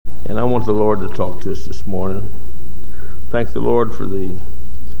And I want the Lord to talk to us this morning. Thank the Lord for the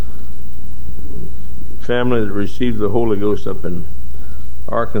family that received the Holy Ghost up in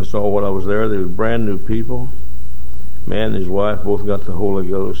Arkansas while I was there. They were brand new people. Man and his wife both got the Holy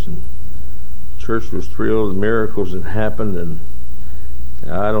Ghost, and the church was thrilled. The miracles that happened, and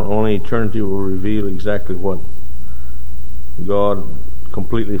I don't know, only eternity will reveal exactly what God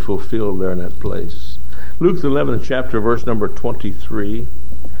completely fulfilled there in that place. Luke the 11th chapter, verse number 23.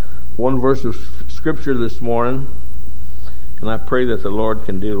 One verse of scripture this morning, and I pray that the Lord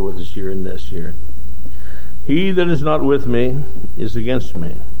can deal with us here in this here. He that is not with me is against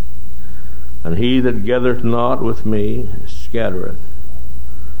me, and he that gathereth not with me scattereth.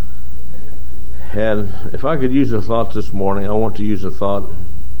 And if I could use a thought this morning, I want to use a thought,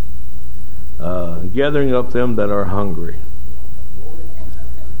 gathering up them that are hungry.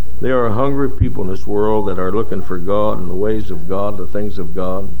 There are hungry people in this world that are looking for God and the ways of God, the things of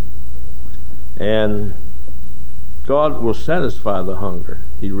God. And God will satisfy the hunger.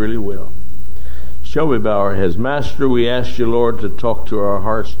 He really will. Shall we bow our heads? Master, we ask you, Lord, to talk to our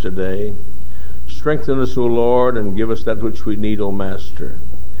hearts today. Strengthen us, O Lord, and give us that which we need, O Master.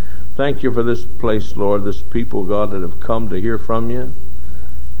 Thank you for this place, Lord, this people, God, that have come to hear from you.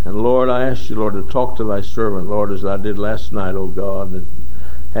 And Lord, I ask you, Lord, to talk to thy servant, Lord, as I did last night, O God, and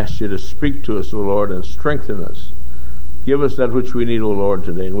ask you to speak to us, O Lord, and strengthen us. Give us that which we need, O Lord,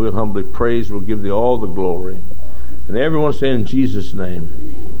 today, and we'll humbly praise, we'll give thee all the glory. And everyone say in Jesus'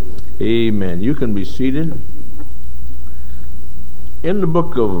 name, amen. You can be seated. In the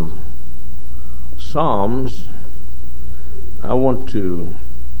book of Psalms, I want to,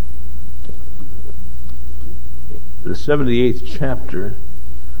 the 78th chapter,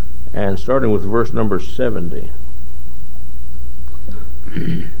 and starting with verse number 70.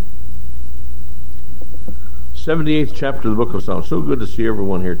 78th chapter of the book of Psalms. So good to see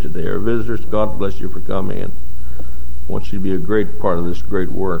everyone here today. Our visitors, God bless you for coming in. I want you to be a great part of this great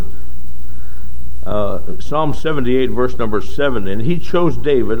work. Psalm 78, verse number 70. And he chose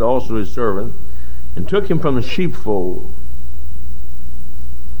David, also his servant, and took him from the sheepfold.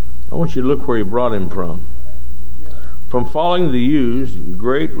 I want you to look where he brought him from. From falling the ewes,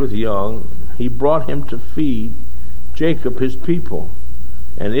 great with young, he brought him to feed Jacob his people,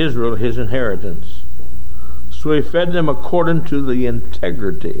 and Israel his inheritance. So he fed them according to the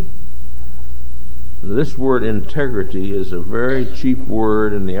integrity. This word integrity is a very cheap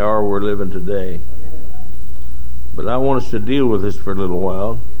word in the hour we're living today. But I want us to deal with this for a little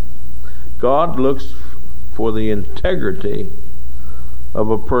while. God looks for the integrity of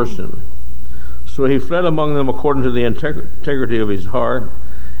a person. So he fled among them according to the integrity of his heart,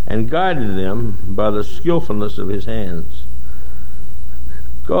 and guided them by the skillfulness of his hands.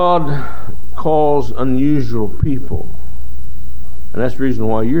 God calls unusual people, and that's the reason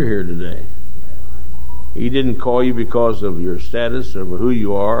why you're here today. He didn't call you because of your status or who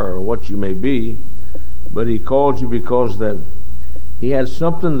you are or what you may be, but he called you because that he had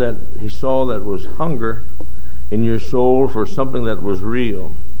something that he saw that was hunger in your soul for something that was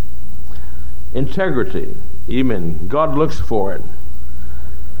real. Integrity, amen. God looks for it.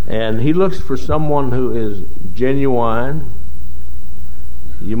 And he looks for someone who is genuine.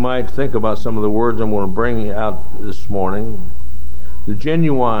 You might think about some of the words I'm going to bring out this morning. The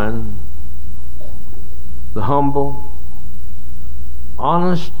genuine, the humble,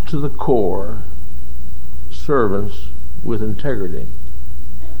 honest to the core servants with integrity.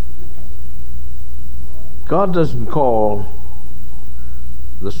 God doesn't call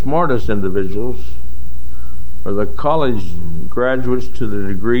the smartest individuals or the college graduates to the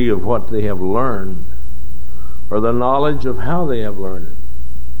degree of what they have learned or the knowledge of how they have learned it.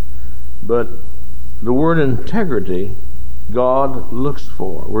 But the word integrity, God looks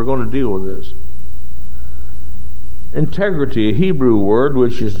for. We're going to deal with this. Integrity, a Hebrew word,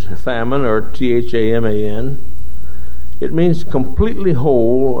 which is thaman, or T-H-A-M-A-N. It means completely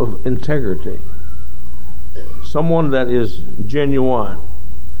whole of integrity. Someone that is genuine.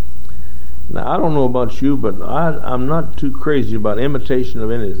 Now, I don't know about you, but I'm not too crazy about imitation of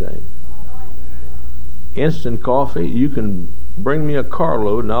anything. Instant coffee, you can bring me a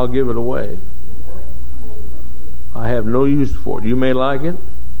carload and I'll give it away. I have no use for it. You may like it,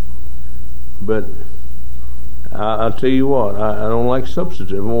 but I'll tell you what, I don't like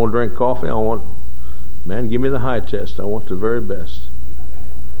substitute. If I want to drink coffee, give me the high test. I want the very best.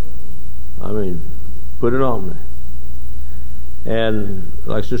 Put it on me. And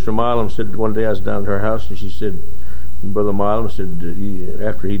like Sister Milam said, one day I was down at her house, and she said, Brother Milam said,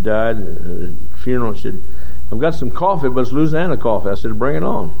 after he died, at the funeral, she said, I've got some coffee, but it's Louisiana coffee. I said, bring it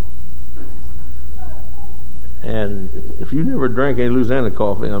on. And if you never drank any Louisiana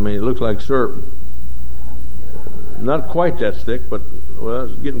coffee, I mean, it looks like syrup. Not quite that thick, but, well,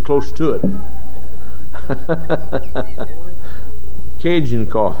 it's getting close to it. Cajun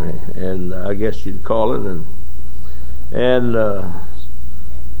coffee, and I guess you'd call it.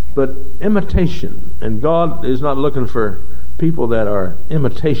 But imitation. And God is not looking for people that are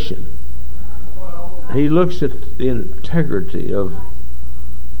imitation. He looks at the integrity of.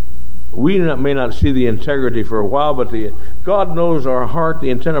 We may not see the integrity for a while, but God knows our heart, the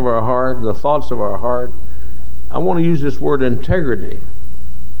intent of our heart, the thoughts of our heart. I want to use this word integrity.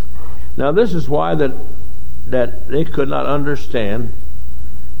 Now, this is why that they could not understand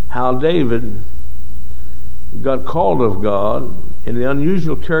how David got called of God in the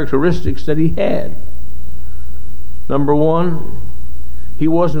unusual characteristics that he had. Number one, he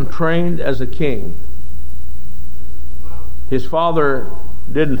wasn't trained as a king. His father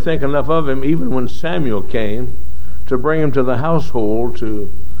didn't think enough of him, even when Samuel came, to bring him to the household to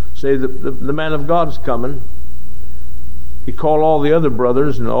say that the man of God's coming. He called all the other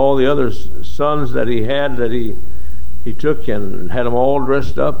brothers and all the other sons that he had, that he took and had them all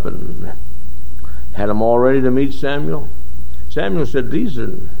dressed up and had them all ready to meet Samuel. Samuel said, these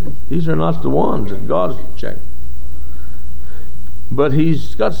are not the ones that God's checked. But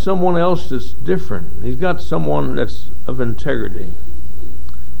he's got someone else that's different. He's got someone that's of integrity.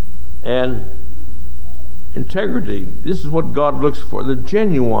 And integrity, this is what God looks for, the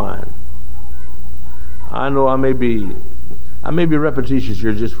genuine. I know I may be repetitious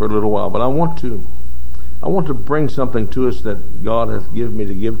here just for a little while, but I want to bring something to us that God hath given me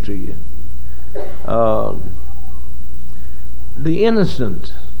to give to you. The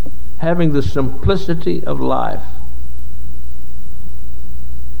innocent, having the simplicity of life.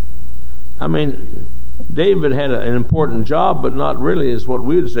 I mean, David had an important job, but not really as what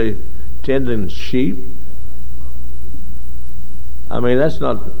we would say tending sheep. I mean,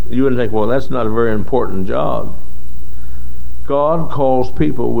 you wouldn't think, well, that's not a very important job. God calls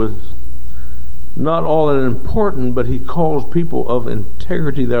people with not all that important, but he calls people of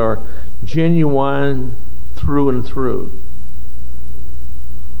integrity that are genuine through and through.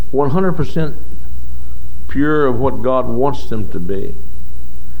 100% pure of what God wants them to be.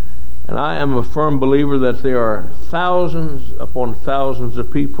 And I am a firm believer that there are thousands upon thousands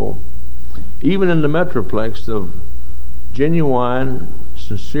of people, even in the Metroplex, of genuine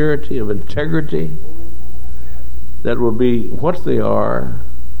sincerity, of integrity, that will be what they are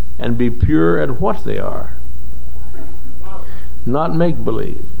and be pure at what they are. Not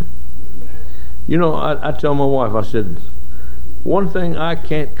make-believe. You know, I tell my wife, I said, one thing I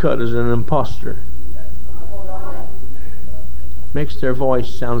can't cut is an imposter. Makes their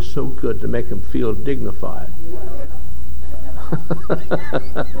voice sound so good to make them feel dignified.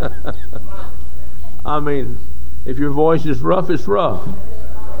 I mean, if your voice is rough, it's rough.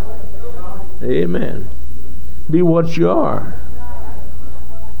 Amen. Be what you are.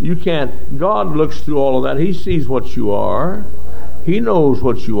 You can't. God looks through all of that. He sees what you are. He knows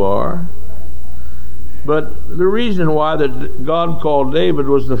what you are. But the reason why that God called David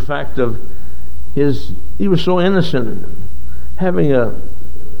was the fact of he was so innocent, having a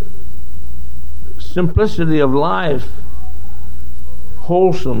simplicity of life,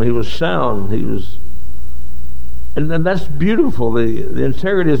 wholesome. He was sound. And that's beautiful. The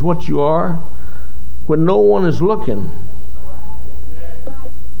integrity is what you are when no one is looking.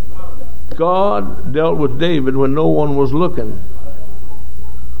 God dealt with David when no one was looking.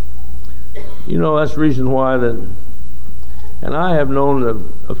 You know, that's the reason why and I have known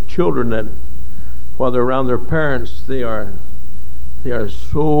of children that while they're around their parents, they are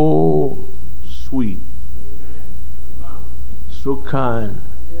so sweet, so kind.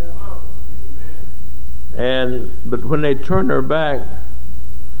 But when they turn their back,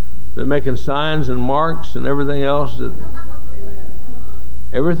 they're making signs and marks and everything else,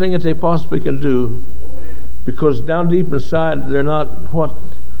 everything that they possibly can do, because down deep inside they're not what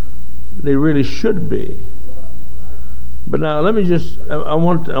they really should be. But now let me I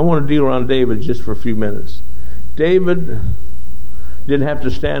want to deal around David just for a few minutes. David didn't have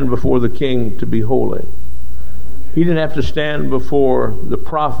to stand before the king to be holy. He didn't have to stand before the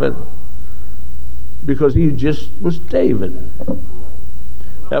prophet, because he just was David.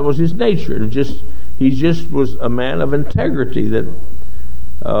 That was his nature. He just was a man of integrity, that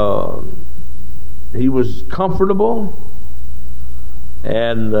he was comfortable.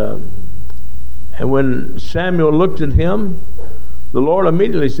 And when Samuel looked at him, the Lord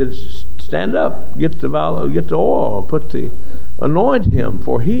immediately said, stand up, get the oil, anoint him,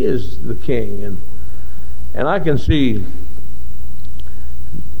 for he is the king. And I can see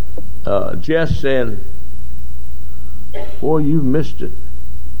Jess saying, Boy, you've missed it.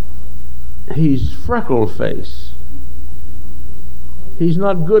 He's freckle-faced. He's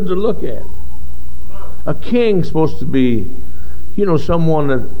not good to look at. A king's supposed to be, someone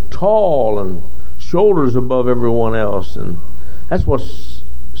that's tall and shoulders above everyone else, and that's what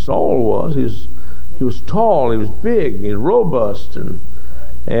Saul was. He was tall, he was big, he was robust, and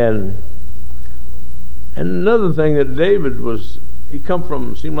another thing that David was, he come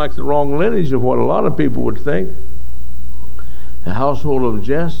from, seemed like the wrong lineage of what a lot of people would think. A household of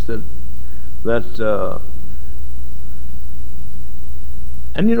Jess and that's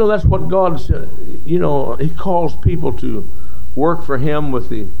what God said. He calls people to work for him with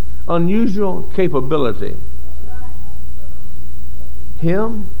the unusual capability.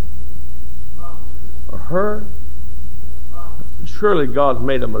 Him or her. Surely God's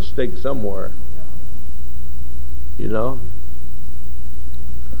made a mistake somewhere.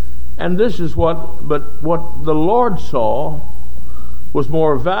 And this is what the Lord saw was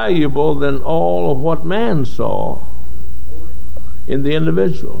more valuable than all of what man saw in the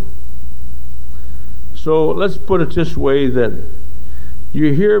individual. So let's put it this way, that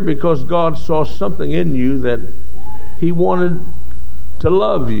you're here because God saw something in you that he wanted to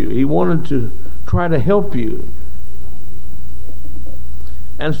love you. He wanted to try to help you.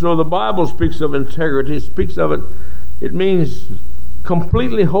 And so the Bible speaks of integrity. It speaks of it. It means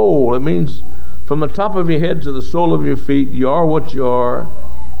completely whole. It means from the top of your head to the sole of your feet, you are what you are.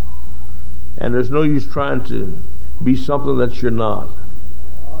 And there's no use trying to be something that you're not.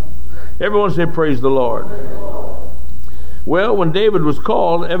 Everyone say, praise the Lord. Well, when David was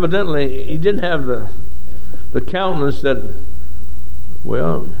called, evidently he didn't have the countenance that,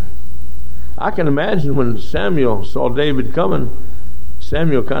 I can imagine when Samuel saw David coming,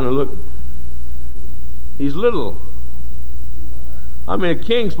 Samuel kind of looked, he's little. I mean, a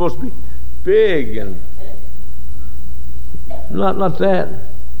king's supposed to be big, and not that.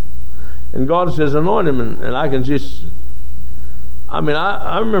 And God says, anoint him, and I can just, I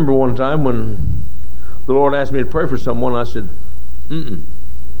remember one time when the Lord asked me to pray for someone. I said,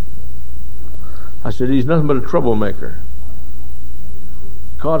 I said, he's nothing but a troublemaker.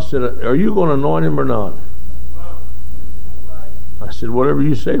 God said, are you going to anoint him or not? I said, whatever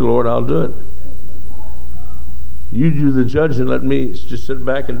you say, Lord, I'll do it. You do the judge and let me just sit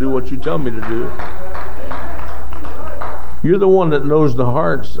back and do what you tell me to do. You're the one that knows the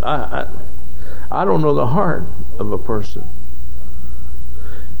hearts. I don't know the heart of a person.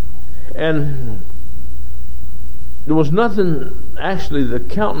 And there was nothing, actually, the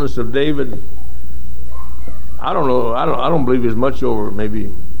countenance of David, I don't know, I don't believe he was much over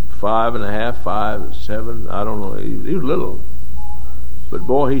maybe 5.5, 5, 7, I don't know. He was little. But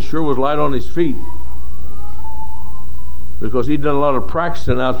boy, he sure was light on his feet. Because he'd done a lot of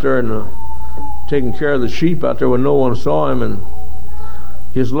practicing out there and taking care of the sheep out there when no one saw him. And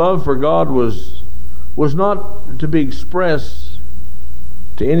his love for God was not to be expressed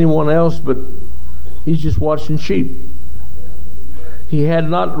to anyone else, but he's just watching sheep. He had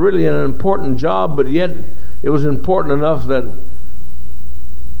not really an important job, but yet it was important enough that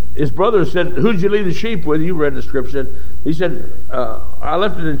his brother said, who'd you leave the sheep with? You read the scripture. He said, I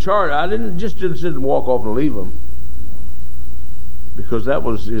left it in charge. I didn't walk off and leave them. Because that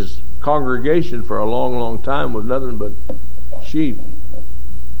was his congregation for a long, long time, was nothing but sheep.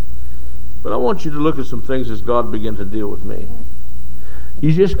 But I want you to look at some things as God began to deal with me.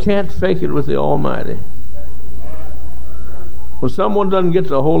 You just can't fake it with the Almighty. When someone doesn't get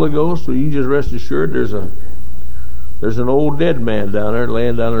the Holy Ghost, so you just rest assured there's an old dead man down there,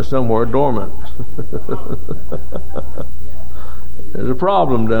 laying down there somewhere dormant. There's a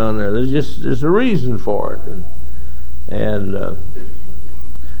problem down there. There's a reason for it. And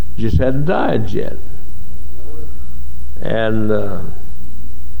just hadn't died yet. And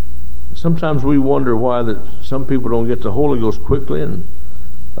sometimes we wonder why that some people don't get the Holy Ghost quickly and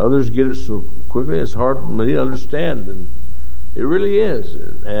others get it so quickly. It's hard for me to understand, and it really is.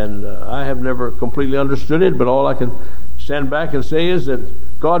 And I have never completely understood it, but all I can stand back and say is that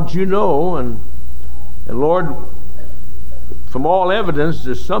God, you know, and Lord, from all evidence,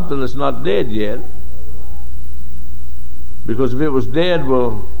 there's something that's not dead yet. Because if it was dead,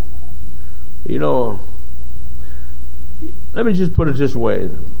 well, let me just put it this way.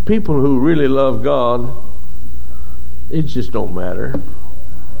 People who really love God, it just don't matter.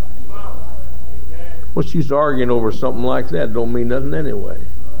 What's use arguing over something like that? Don't mean nothing anyway.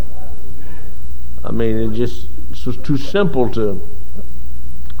 I mean, it's too simple to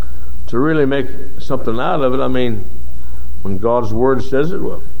really make something out of it. I mean, when God's Word says it,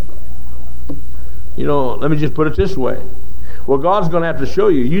 well, let me just put it this way. Well, God's going to have to show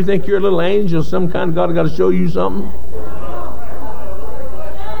you. You think you're a little angel, some kind of God got to show you something?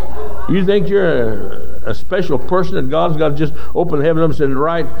 You think you're a special person that God's got to just open the heavens up and say,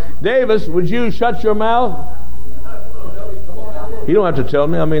 right, Davis, would you shut your mouth? You don't have to tell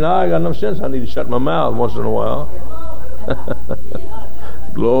me. I mean, I got enough sense. I need to shut my mouth once in a while.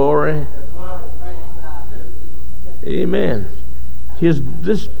 Glory. Amen.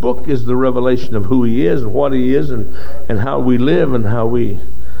 This book is the revelation of who He is and what He is and how we live and how we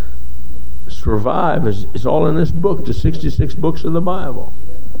survive. It's all in this book, the 66 books of the Bible.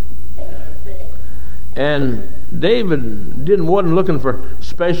 And David wasn't looking for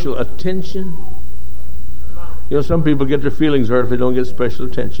special attention. You know, some people get their feelings hurt if they don't get special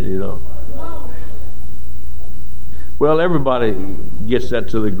attention, you know. Well, everybody gets that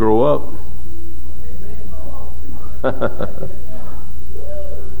till they grow up.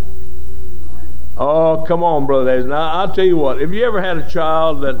 Oh, come on, Brother Davis. Now, I'll tell you what. If you ever had a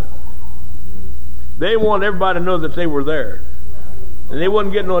child that they wanted everybody to know that they were there, and they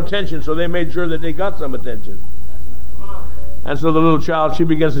wouldn't get no attention, so they made sure that they got some attention. And so the little child, she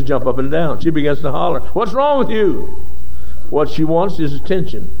begins to jump up and down. She begins to holler, "What's wrong with you?" What she wants is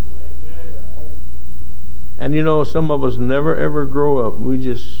attention. And you know, some of us never ever grow up. We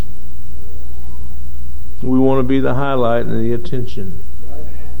want to be the highlight and the attention.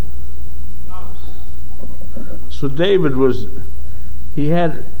 So David he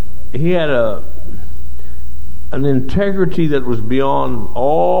had an integrity that was beyond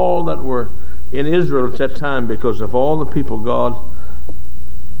all that were in Israel at that time because of all the people God.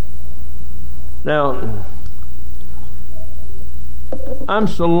 Now, I'm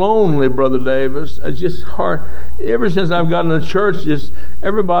so lonely, Brother Davis. It's just hard. Ever since I've gotten to church,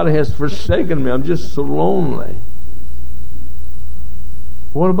 everybody has forsaken me. I'm just so lonely.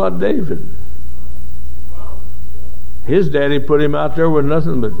 What about David? His daddy put him out there with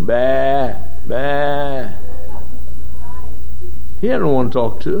nothing but bah, bah. He had no one to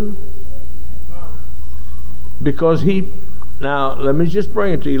talk to. Because now let me just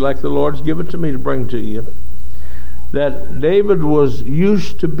bring it to you like the Lord's given it to me to bring to you. That David was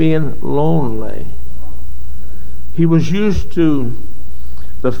used to being lonely. He was used to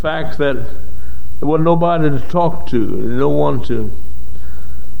the fact that there wasn't nobody to talk to, no one to.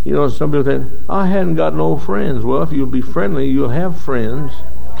 You know, some people think, I hadn't got no friends. Well, if you'll be friendly, you'll have friends.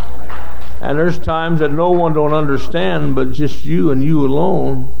 And there's times that no one don't understand but just you and you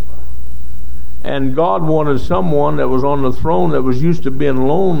alone. And God wanted someone that was on the throne that was used to being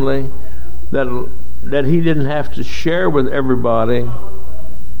lonely, that He didn't have to share with everybody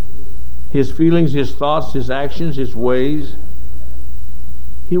His feelings, His thoughts, His actions, His ways.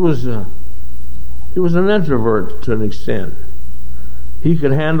 He was an introvert to an extent. He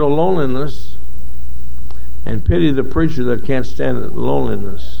could handle loneliness and pity the preacher that can't stand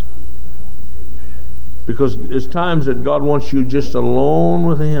loneliness. Because there's times that God wants you just alone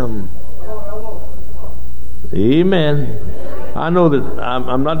with Him. Amen. I know that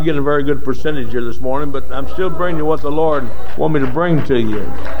I'm not getting a very good percentage here this morning, but I'm still bringing you what the Lord wants me to bring to you.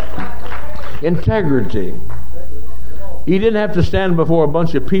 Integrity. He didn't have to stand before a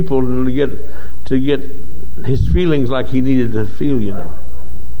bunch of people to get his feelings like he needed to feel, you know.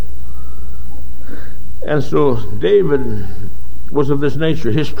 And so David was of this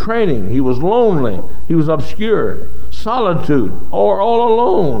nature. His training, he was lonely, he was obscure, solitude, or all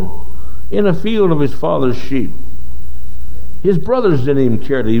alone in a field of his father's sheep. His brothers didn't even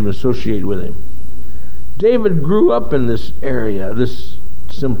care to even associate with him. David grew up in this area, this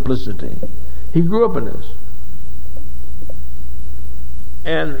simplicity. He grew up in this.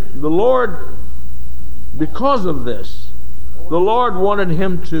 And the Lord, because of this, the Lord wanted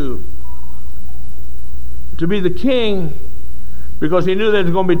him to be the king, because he knew there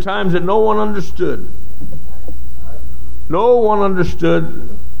was going to be times that no one understood. No one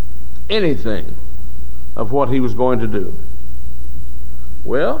understood anything of what he was going to do.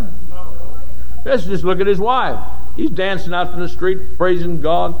 Well, let's just look at his wife. He's dancing out in the street, praising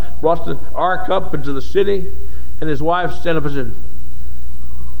God, brought the ark up into the city, and his wife stand up and said,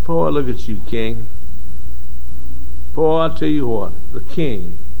 "Boy, look at you, king. Boy, I'll tell you what, the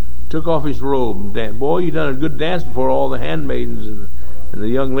king took off his robe and danced. Boy, you done a good dance before all the handmaidens and the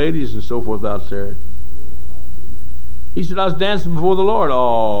young ladies and so forth out there." He said, "I was dancing before the Lord."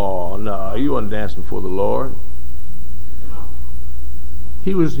 "Oh, no, you weren't dancing before the Lord."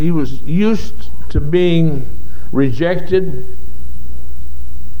 He was used to being rejected.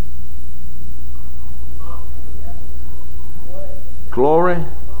 Glory.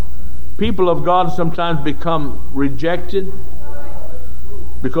 People of God sometimes become rejected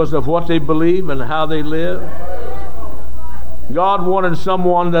because of what they believe and how they live. God wanted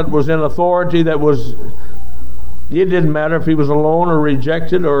someone that was in authority, it didn't matter if he was alone or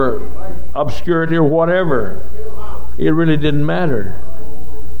rejected or obscurity or whatever. It really didn't matter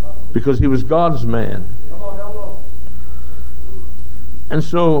because he was God's man. And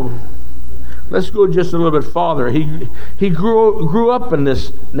so, let's go just a little bit farther. He grew up in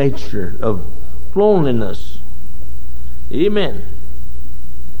this nature of loneliness. Amen.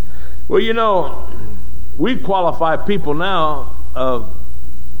 Well, we qualify people now of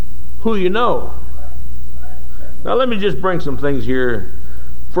who you know. Now let me just bring some things here.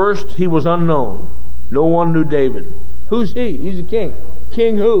 First, he was unknown. No one knew David. Who's he? He's a king.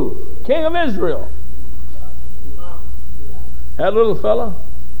 King who? King of Israel. That little fella.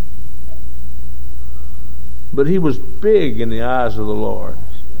 But he was big in the eyes of the Lord.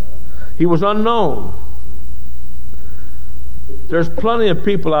 He was unknown. There's plenty of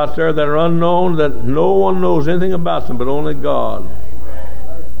people out there that are unknown, that no one knows anything about them but only God.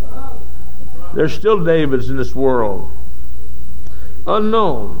 There's still Davids in this world.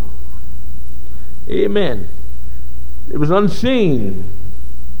 Unknown. Amen. It was unseen.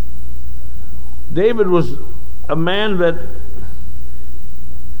 David was a man that,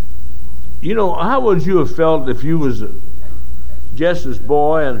 how would you have felt if you was Jesse's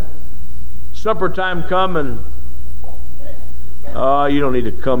boy and supper time come and you don't need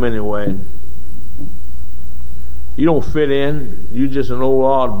to come anyway. You don't fit in. You're just an old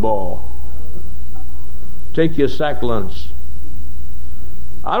oddball. Take you a sack lunch.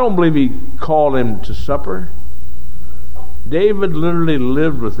 I don't believe he called him to supper. David literally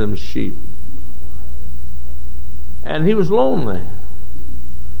lived with them sheep. And he was lonely.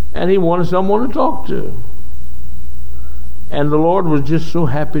 And he wanted someone to talk to. And the Lord was just so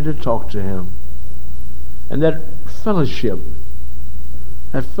happy to talk to him. And that fellowship.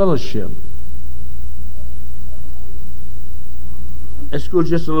 Let's go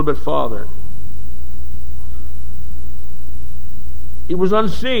just a little bit farther. He was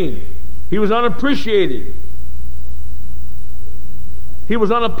unseen. He was unappreciated. He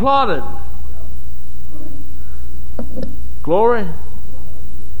was unapplauded. Glory.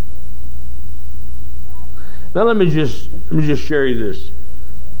 Now let me just share you this.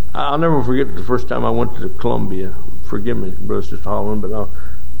 I'll never forget the first time I went to Columbia. Forgive me, Brother Sister Holland, but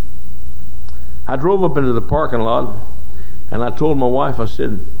I drove up into the parking lot, and I told my wife, I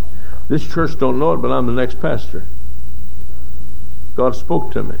said, this church don't know it, but I'm the next pastor. God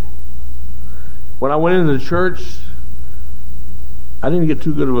spoke to me. When I went into the church, I didn't get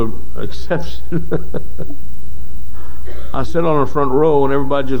too good of an exception. I sat on the front row, and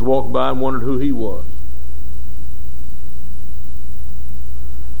everybody just walked by and wondered who he was.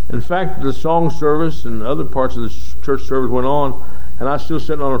 In fact, the song service and other parts of the church service went on, and I was still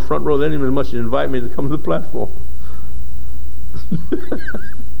sitting on the front row. They didn't even as much invite me to come to the platform.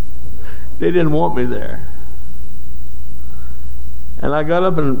 They didn't want me there. And I got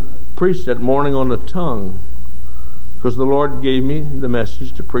up and preached that morning on the tongue, because the Lord gave me the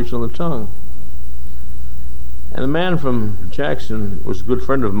message to preach on the tongue. And a man from Jackson was a good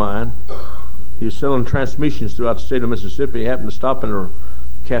friend of mine. He was selling transmissions throughout the state of Mississippi. He happened to stop in a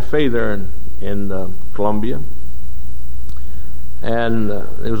cafe there in Columbia. And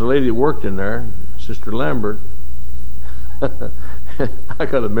there was a lady that worked in there, Sister Lambert. I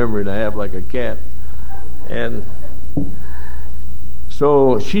got a memory to have like a cat. And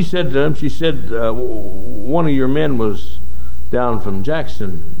so she said to him, one of your men was down from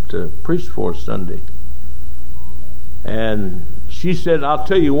Jackson to preach for us Sunday. And she said, I'll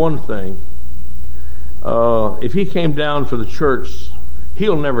tell you one thing. If he came down for the church,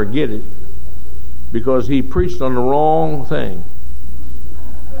 he'll never get it because he preached on the wrong thing.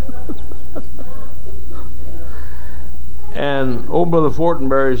 And old Brother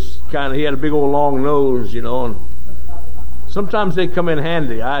Fortenberry's he had a big old long nose, and sometimes they come in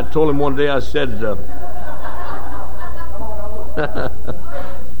handy. I told him one day, I said,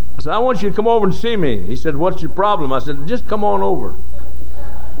 I want you to come over and see me. He said, what's your problem? I said, just come on over.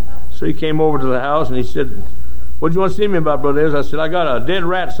 So he came over to the house and he said, what do you want to see me about, Brother Davis? I said, I got a dead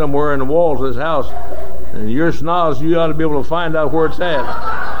rat somewhere in the walls of this house, and your snaz, you ought to be able to find out where it's at.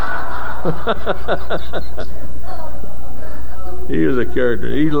 He was a character.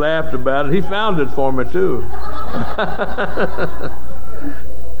 He laughed about it. He found it for me, too.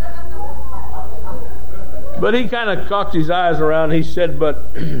 But he kind of cocked his eyes around. He said,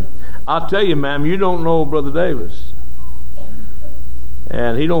 but I'll tell you, ma'am, you don't know Brother Davis.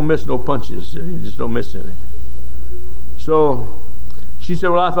 And he don't miss no punches. He just don't miss any. So she said,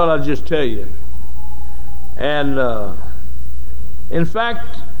 well, I thought I'd just tell you. And in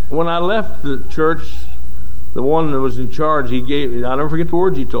fact, when I left the church the one that was in charge, I'll never forget the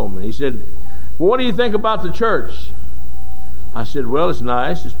words he told me. He said, well, what do you think about the church? I said, well, it's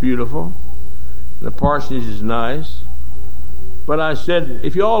nice, it's beautiful. The parsonage is nice. But I said,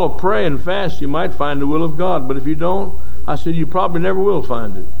 if you all will pray and fast, you might find the will of God. But if you don't, I said, you probably never will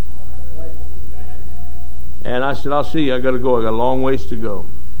find it. And I said, I'll see you. I got to go. I got a long ways to go.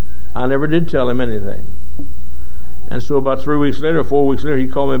 I never did tell him anything. And so about 3 weeks later, 4 weeks later, he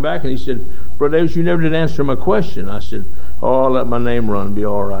called me back and he said, Brother Davis, you never did answer my question. I said, oh, I'll let my name run, be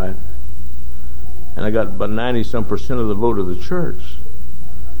all right. And I got about 90-some% of the vote of the church.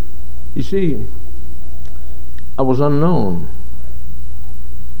 You see, I was unknown.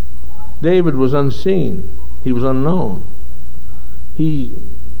 David was unseen. He was unknown. He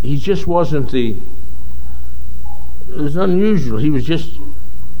just wasn't it was unusual. He was just,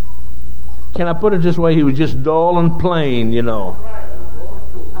 can I put it this way? He was just dull and plain, you know.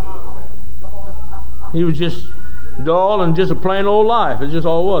 He was just dull and just a plain old life. It's just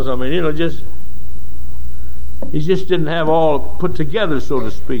all it was. I mean, you know, he just didn't have all put together, so to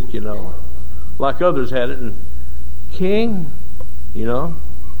speak, you know, like others had it. And king, you know.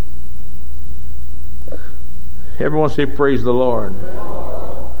 Everyone say praise the Lord.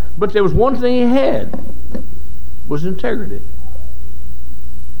 But there was one thing he had, was integrity.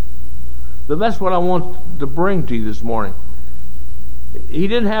 So that's what I want to bring to you this morning. He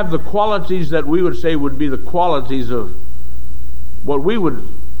didn't have the qualities that we would say would be the qualities of what we would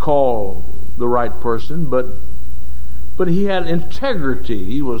call the right person, but he had integrity.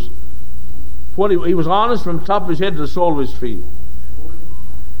 He was honest from the top of his head to the sole of his feet.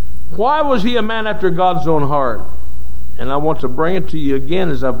 Why was he a man after God's own heart? And I want to bring it to you again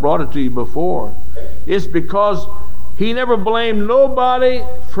as I've brought it to you before. It's because he never blamed nobody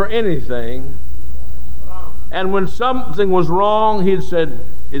for anything. And when something was wrong, he'd said,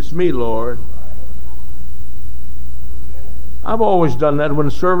 it's me, Lord. I've always done that. When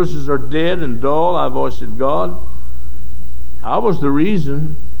services are dead and dull, I've always said, God, I was the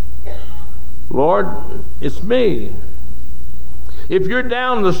reason. Lord, it's me. If you're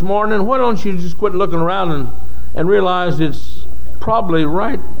down this morning, why don't you just quit looking around and realize it's probably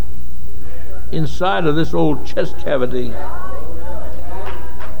right inside of this old chest cavity.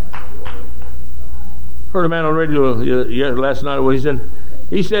 Heard a man on the radio last night where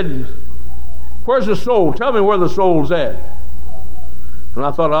he said, where's the soul? Tell me where the soul's at. And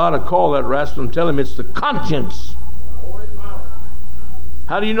I thought I ought to call that rascal and tell him it's the conscience.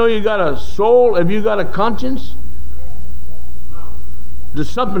 How do you know you got a soul? Have you got a conscience? Does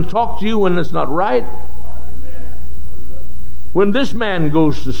something talk to you when it's not right? When this man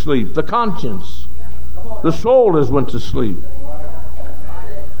goes to sleep, the conscience, the soul has went to sleep.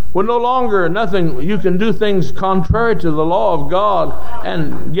 When no longer nothing, you can do things contrary to the law of God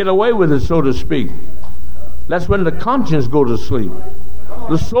and get away with it, so to speak. That's when the conscience goes to sleep.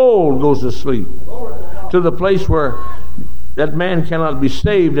 The soul goes to sleep. To the place where that man cannot be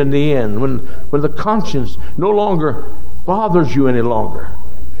saved in the end. When the conscience no longer bothers you any longer.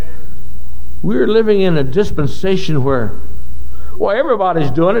 We're living in a dispensation where, well, everybody's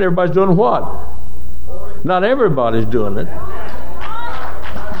doing it. Everybody's doing what? Not everybody's doing it.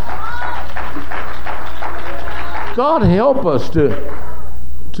 God help us to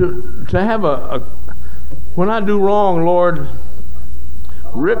have a when I do wrong, Lord,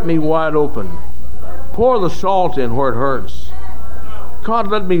 rip me wide open. Pour the salt in where it hurts. God,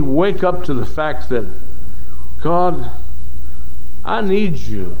 let me wake up to the fact that, God, I need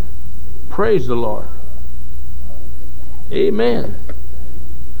you. Praise the Lord. Amen.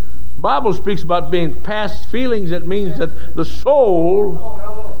 The Bible speaks about being past feelings. It means that the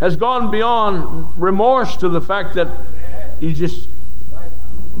soul has gone beyond remorse to the fact that you just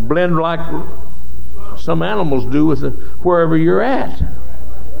blend like some animals do with wherever you're at.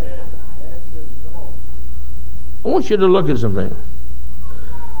 I want you to look at something.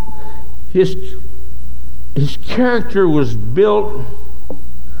 His character was built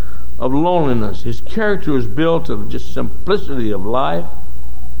of loneliness. His character was built of just simplicity of life.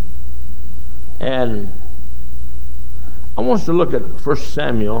 And I want us to look at 1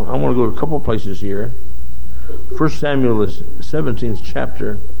 Samuel. I want to go to a couple of places here. 1 Samuel is 17th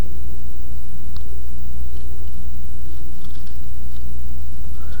chapter.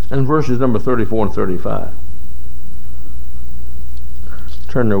 And verses number 34 and 35.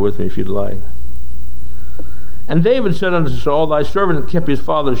 Turn there with me if you'd like. And David said unto Saul, thy servant kept his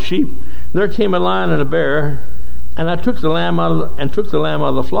father's sheep. There came a lion and a bear, and I took the lamb out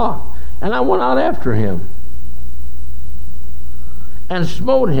of the flock, and I went out after him, and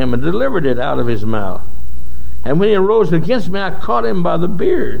smote him, and delivered it out of his mouth. And when he arose against me, I caught him by the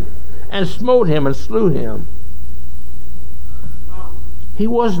beard, and smote him, and slew him. he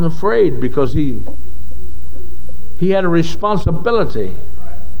wasn't afraid because he had a responsibility.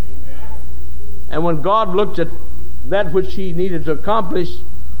 And when God looked at that which he needed to accomplish,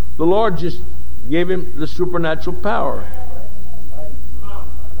 the Lord just gave him the supernatural power.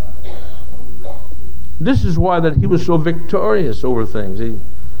 This is why that he was so victorious over things.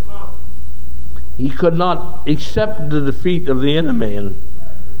 He could not accept the defeat of the enemy.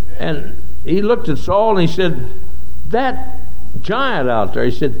 And he looked at Saul and he said, that giant out there,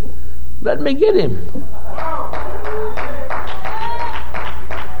 he said, let me get him.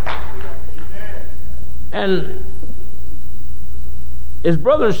 And his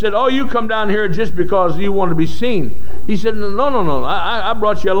brother said, oh, you come down here just because you want to be seen. He said, no. I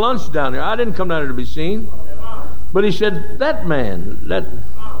brought you a lunch down here. I didn't come down here to be seen. But he said, that man,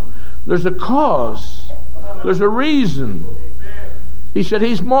 there's a cause. There's a reason. He said,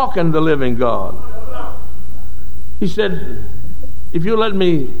 he's mocking the living God. He said, if you let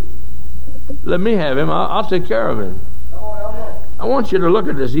me have him, I'll take care of him. I want you to look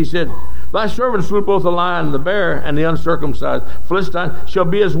at this. He said, thy servant slew both the lion and the bear, and the uncircumcised Philistine shall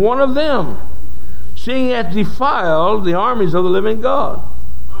be as one of them, seeing he hath defiled the armies of the living God.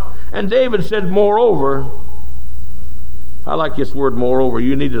 And David said, moreover, I like this word moreover.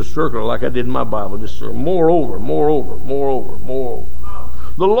 You need to circle it like I did in my Bible. Just circle. Moreover.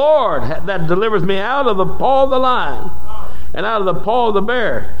 The Lord that delivereth me out of the paw of the lion and out of the paw of the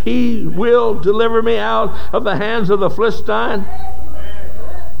bear, he will deliver me out of the hands of the Philistine.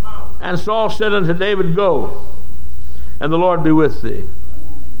 And Saul said unto David, go, and the Lord be with thee.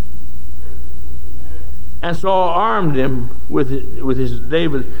 And Saul armed him with his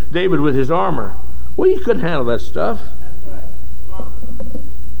David with his armor. Well, he couldn't handle that stuff.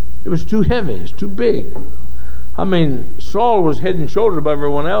 It was too heavy. It's too big. I mean, Saul was head and shoulders above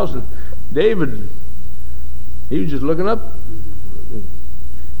everyone else, and David, he was just looking up.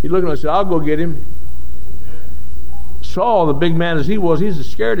 He looked up and said, I'll go get him. Saul, the big man as he was, he's a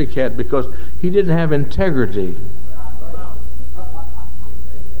scaredy cat because he didn't have integrity.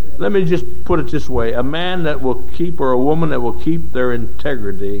 Let me just put it this way. A man that will keep, or a woman that will keep their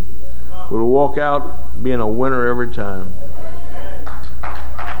integrity, will walk out being a winner every time.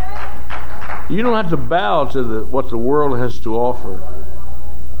 You don't have to bow to what the world has to offer.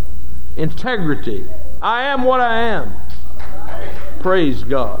 Integrity. I am what I am. Praise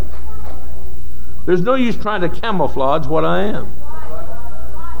God. There's no use trying to camouflage what I am.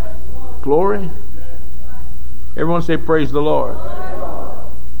 Glory. Everyone say praise the Lord.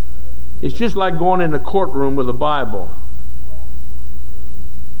 It's just like going in the courtroom with a Bible.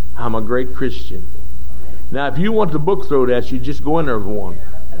 I'm a great Christian. Now, if you want the book thrown at you, just go in there with one.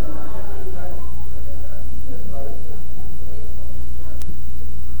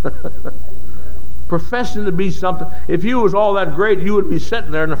 Professing to be something. If you was all that great, you would be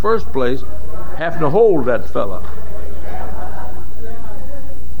sitting there in the first place having to hold that fella.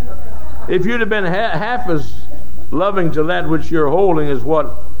 If you'd have been half as loving to that which you're holding as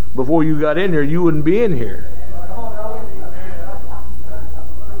what before you got in here, you wouldn't be in here.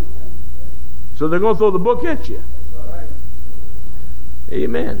 So they're going to throw the book at you.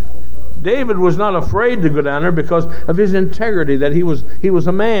 Amen. David was not afraid to go down there because of his integrity, that he was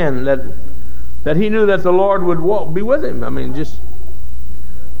a man that he knew that the Lord would be with him. I mean, just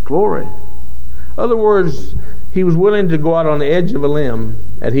glory. In other words, he was willing to go out on the edge of a limb,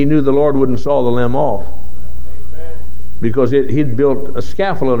 and he knew the Lord wouldn't saw the limb off. Because he'd built a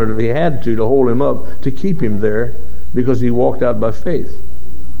scaffold on it if he had to hold him up, to keep him there, because he walked out by faith.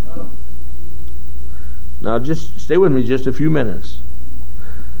 Now just stay with me just a few minutes.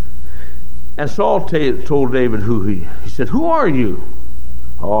 And Saul told David who he said, who are you?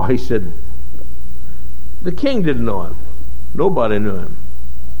 Oh, he said, the king didn't know him. Nobody knew him.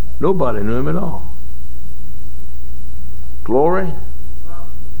 Nobody knew him at all. Glory.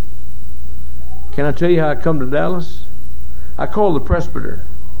 Can I tell you how I come to Dallas? I called the presbyter.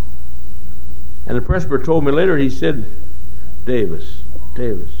 And the presbyter told me later, he said, Davis.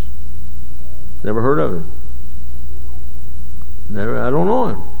 Never heard of him. I don't know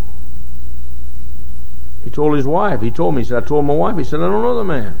him. He told his wife. He told me. He said, I told my wife. He said, I don't know the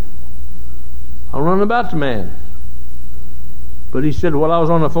man. I don't know nothing about the man. But he said, while I was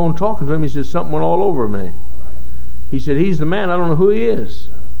on the phone talking to him, he said, something went all over me. He said, he's the man. I don't know who he is.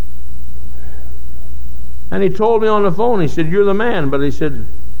 And he told me on the phone, he said, you're the man. But he said,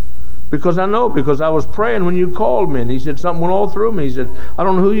 because I know, because I was praying when you called me. And he said, something went all through me. He said, I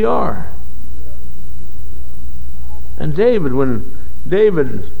don't know who you are. And David, when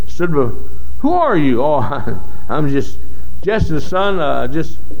David stood before, who are you? Oh, I'm just Jesse's son,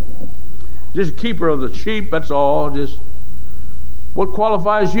 just keeper of the sheep, that's all. What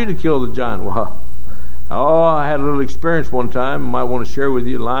qualifies you to kill the giant? Well, I had a little experience one time. I might want to share with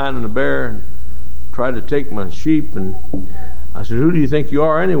you. A lion and a bear and tried to take my sheep, and I said, "Who do you think you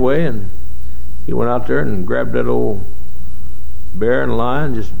are anyway?" And he went out there and grabbed that old bear and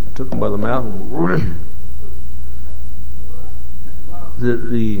lion, just took him by the mouth. And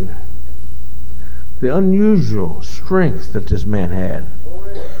the unusual strength that this man had,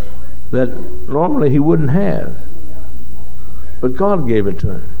 that normally he wouldn't have, but God gave it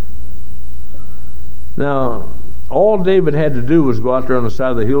to him. Now, all David had to do was go out there on the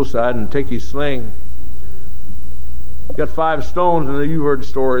side of the hillside and take his sling. Got 5 stones, and you heard the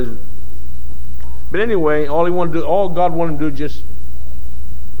stories. But anyway, all God wanted to do, just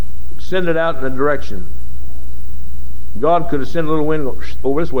send it out in a direction. God could have sent a little wind, go,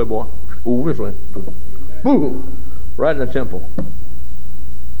 over this way, boy, over this way, boom, right in the temple.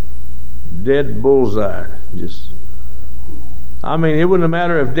 Dead bullseye. Just, I mean, it wouldn't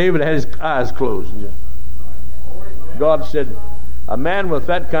matter if David had his eyes closed. God said, a man with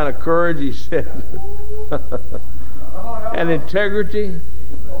that kind of courage, he said, and integrity,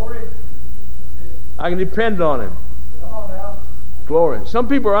 I can depend on him. Glory. Some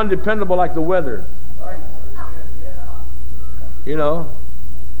people are undependable like the weather. You know,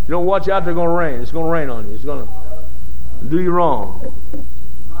 you don't watch out, they're going to rain. It's going to rain on you. It's going to do you wrong.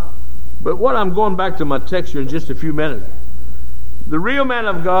 But what I'm going back to my text here in just a few minutes. The real men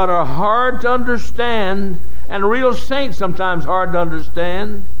of God are hard to understand, and real saints sometimes hard to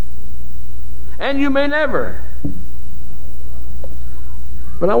understand. And you may never.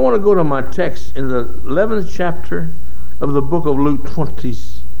 But I want to go to my text in the 11th chapter of the book of Luke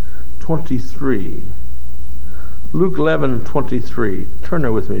 23. Luke 11:23. Turn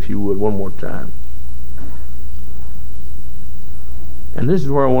there with me if you would one more time. And this is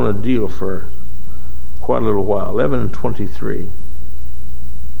where I want to deal for quite a little while. 11:23.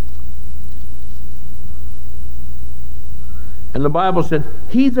 And the Bible said,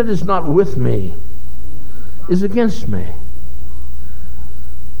 "He that is not with me is against me."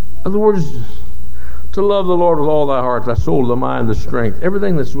 In other words, to love the Lord with all thy heart, thy soul, thy mind, thy strength,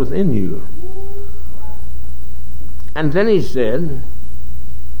 everything that's within you. And then he said,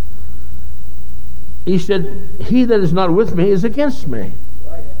 he that is not with me is against me.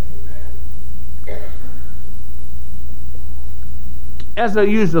 As I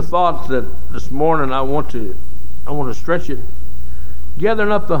use the thought that this morning I want to stretch it.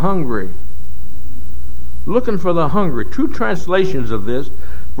 Gathering up the hungry. Looking for the hungry. 2 translations of this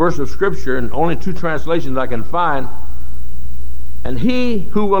verse of Scripture, and only 2 translations I can find. And he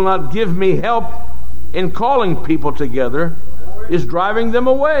who will not give me help in calling people together is driving them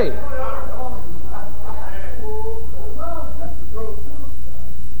away.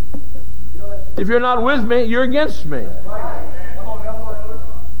 If you're not with me, you're against me.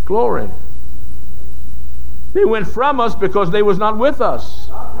 Glory. They went from us because they was not with us.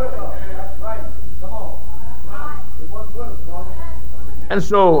 And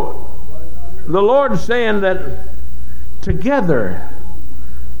so the Lord is saying that together,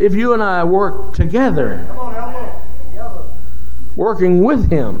 if you and I work together, working with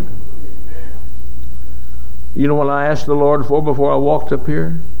Him. You know what I asked the Lord for before I walked up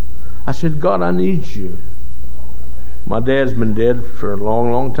here? I said, God, I need you. My dad's been dead for a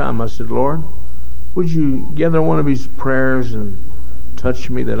long, long time. I said, Lord, would you gather one of these prayers and touch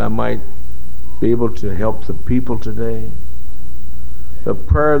me that I might be able to help the people today? The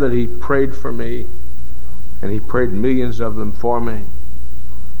prayer that He prayed for me, and He prayed millions of them for me.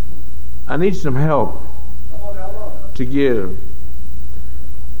 I need some help to give.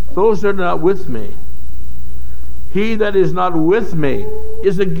 Those that are not with me, he that is not with me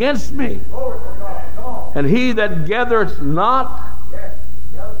is against me. And he that gathereth not,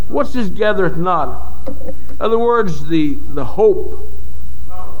 what's this gathereth not? In other words, the hope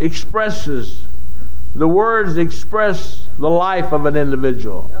expresses, the words express the life of an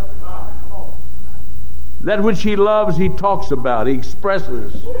individual. That which he loves, he talks about, he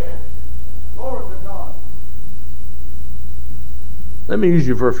expresses. Let me use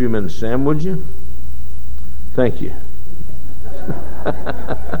you for a few minutes, Sam, would you? Thank you.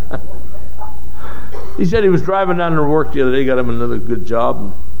 He said he was driving down to work the other day, got him another good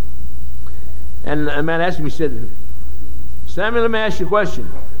job. And a man asked him, he said, Samuel, let me ask you a question.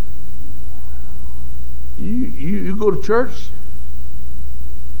 You go to church?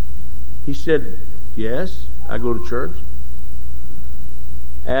 He said, yes, I go to church.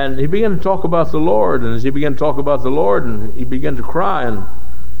 And he began to talk about the Lord, and as he began to talk about the Lord, and he began to cry,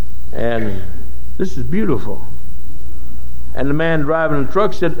 and this is beautiful. And the man driving the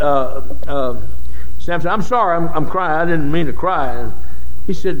truck said, Samuel, Sam said, I'm sorry, I'm crying. I didn't mean to cry. And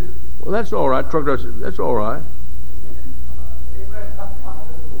he said, well, that's all right. Truck driver said, that's all right.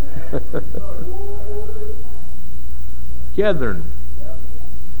 Gathering.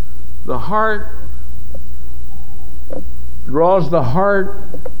 The heart draws the heart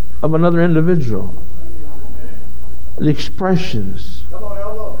of another individual. The expressions,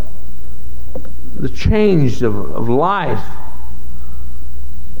 the change of life.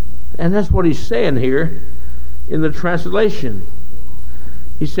 And that's what he's saying here in the translation.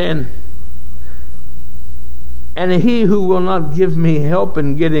 He's saying, and he who will not give me help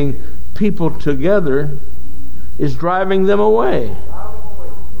in getting people together is driving them away.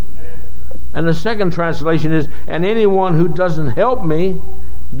 And the second translation is, and anyone who doesn't help me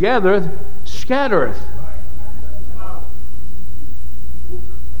gathereth, scattereth.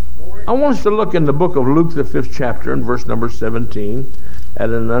 I want us to look in the book of Luke, the 5th chapter, and verse number 17, at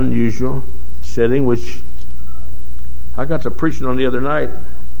an unusual setting, which I got to preaching on the other night.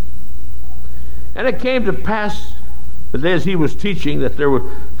 And it came to pass, the day as he was teaching, that there were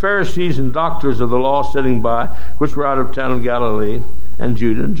Pharisees and doctors of the law sitting by, which were out of town of Galilee, and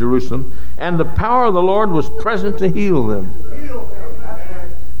Judah, and Jerusalem, and the power of the Lord was present to heal them.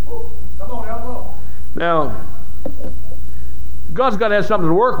 Now, God's got to have something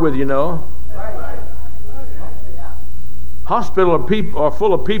to work with, you know. Hospital are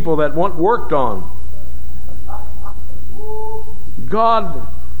full of people that want worked on. God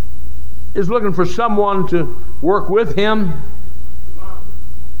is looking for someone to work with him.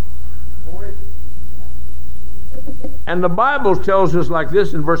 And the Bible tells us like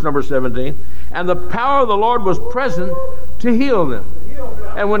this in verse number 17, and the power of the Lord was present to heal them.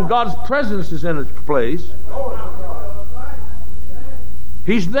 And when God's presence is in its place,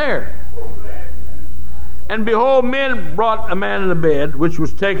 he's there. And behold, men brought a man in a bed, which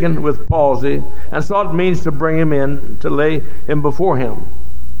was taken with palsy, and sought means to bring him in, to lay him before him.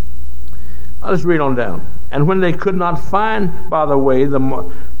 Let's read on down. And when they could not find by the way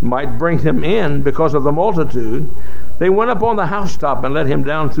might bring him in because of the multitude, they went up on the housetop and let him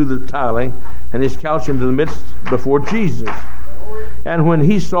down through the tiling, and his couch into the midst before Jesus. And when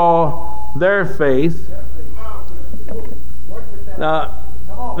he saw their faith, now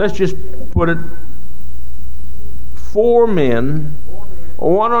let's just put it, 4 men,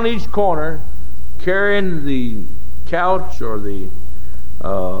 one on each corner, carrying the couch or the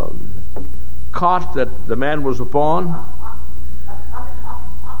cot that the man was upon,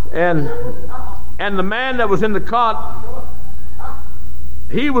 and the man that was in the cot,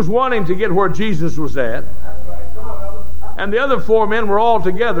 he was wanting to get where Jesus was at, and the other 4 men were all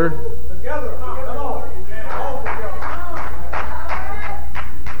together.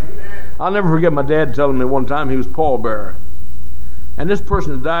 I'll never forget my dad telling me one time he was pallbearer, and this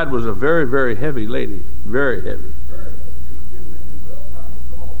person that died was a very, very heavy lady, very heavy.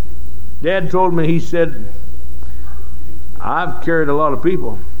 Dad told me, he said, I've carried a lot of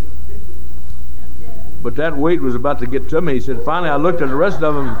people, but that weight was about to get to me. He said, finally I looked at the rest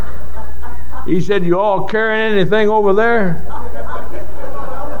of them. He said, you all carrying anything over there?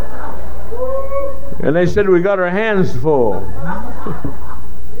 And they said, we got our hands full.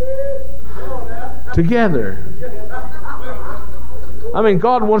 Together. I mean,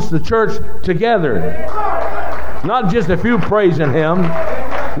 God wants the church together. Not just a few praising him,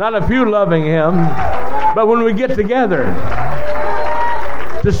 not a few loving him, but when we get together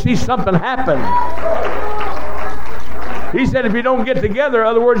to see something happen. He said if you don't get together, in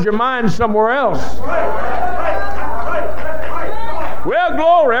other words, your mind's somewhere else. Well,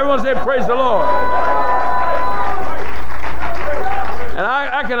 glory. Everyone say praise the Lord. And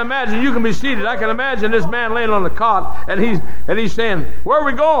I can imagine, you can be seated, I can imagine this man laying on the cot, and he's saying, where are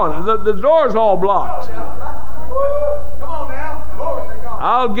we going? The door's all blocked. Come on now.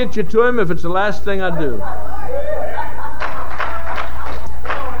 I'll get you to him if it's the last thing I do.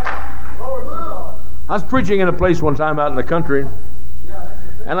 I was preaching in a place one time out in the country,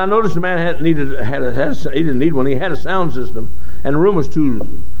 and I noticed the man he didn't need one. He had a sound system, and the room was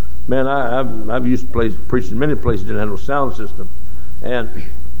too. Man, I've used to preach in many places that didn't have no sound system, and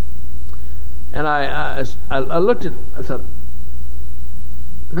I looked at, I thought,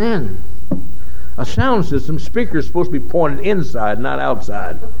 man, a sound system, speakers supposed to be pointed inside, not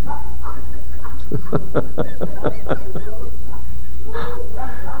outside.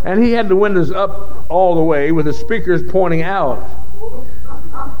 And he had the windows up all the way with the speakers pointing out.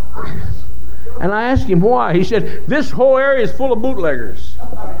 And I asked him why. He said, this whole area is full of bootleggers.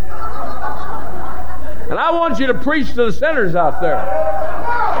 And I want you to preach to the sinners out there.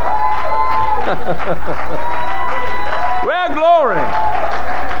 Well, glory.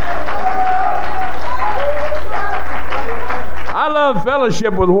 love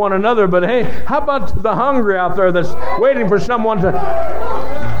fellowship with one another, but hey, how about the hungry out there that's waiting for someone to,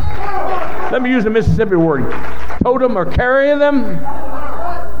 let me use the Mississippi word, tote them or carry them?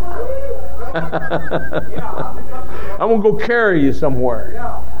 I'm going to go carry you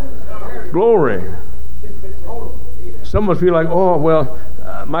somewhere. Glory. Some must be like, oh, well,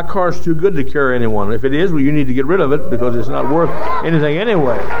 my car's too good to carry anyone. If it is, well, you need to get rid of it because it's not worth anything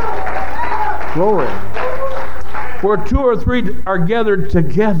anyway. Glory. Where 2 or 3 are gathered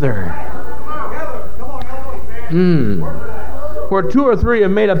together. Where 2 or 3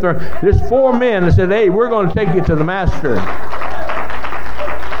 have made up there. There's 4 men that said, hey, we're going to take you to the Master.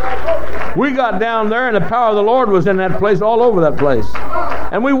 We got down there and the power of the Lord was in that place, all over that place.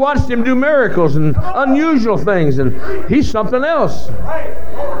 And we watched him do miracles and unusual things, and he's something else.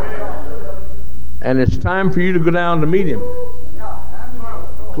 And it's time for you to go down to meet him.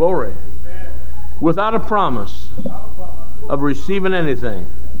 Glory. Without a promise of receiving anything.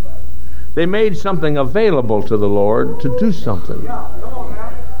 They made something available to the Lord to do something.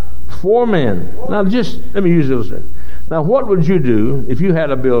 4 men. Now just, let me use this. Now what would you do if you had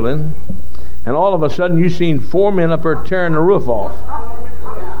a building and all of a sudden you seen 4 men up there tearing the roof off?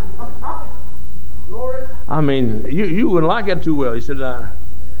 I mean, you wouldn't like it too well. He said,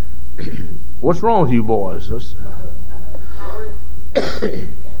 what's wrong with you boys?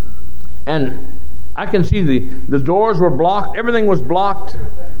 And I can see the doors were blocked. Everything was blocked.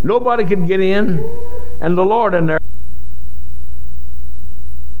 Nobody could get in. And the Lord in there.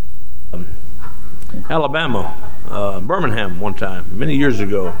 Alabama, Birmingham one time, many years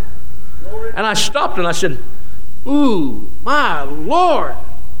ago. And I stopped and I said, ooh, my Lord.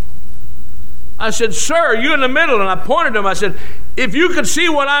 I said, sir, you in the middle. And I pointed to him. I said, if you could see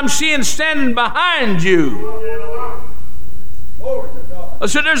what I'm seeing standing behind you. I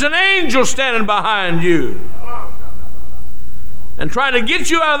said, there's an angel standing behind you. And trying to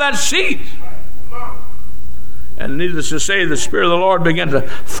get you out of that seat. And needless to say, the Spirit of the Lord began to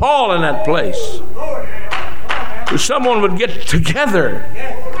fall in that place. If someone would get together.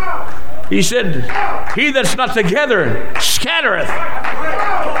 He said, he that's not together scattereth.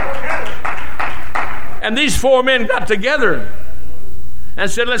 And these 4 men got together and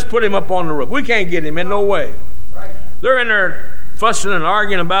said, let's put him up on the roof. We can't get him in, no way. They're in there fussing and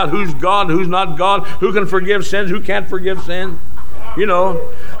arguing about who's God, who's not God, who can forgive sins, who can't forgive sins. You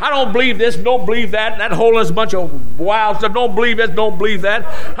know, I don't believe this, don't believe that, that whole bunch of wild stuff, don't believe this, don't believe that.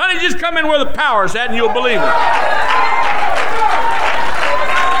 Honey, just come in where the power's at and you'll believe it.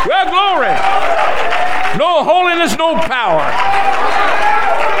 Well, glory. No holiness, no power.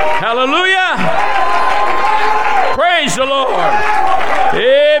 Hallelujah. Praise the Lord.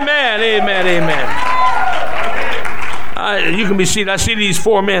 Amen, amen, amen. You can be seated. I see these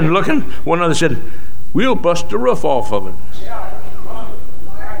 4 men looking. One another said, we'll bust the roof off of it.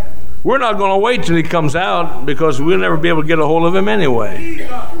 We're not going to wait till he comes out because we'll never be able to get a hold of him anyway.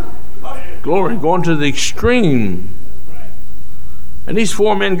 Glory, going to the extreme. And these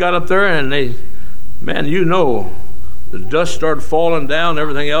 4 men got up there and they, man, you know, the dust started falling down,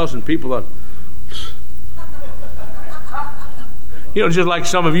 everything else, and people are, you know, just like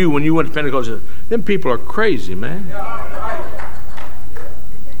some of you when you went to Pentecost, them people are crazy, man.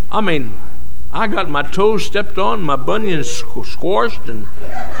 I mean, I got my toes stepped on, my bunions squashed, and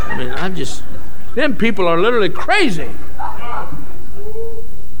I mean, them people are literally crazy.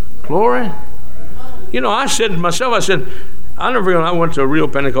 Glory. You know, I said to myself, I never, when I went to a real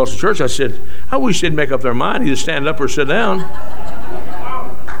Pentecostal church, I said, I wish they'd make up their mind, either stand up or sit down.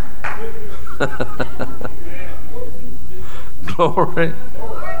 Glory.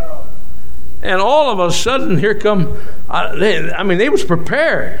 And all of a sudden, here come, they was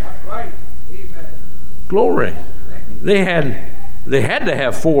prepared. Glory. They had to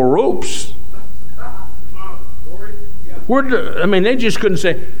have 4 ropes. They just couldn't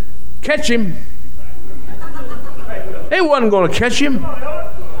say, catch him. They wasn't going to catch him.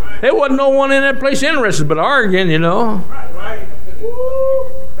 There wasn't no one in that place interested but arguing, you know.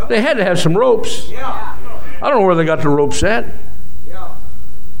 They had to have some ropes. I don't know where they got the ropes at.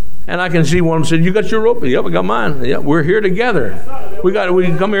 And I can see one of them said, you got your rope? Yep, I got mine. Yep, we're here together. We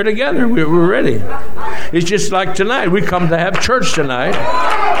can come here together. We're ready. It's just like tonight. We come to have church tonight.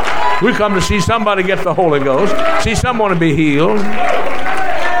 We come to see somebody get the Holy Ghost, see someone to be healed.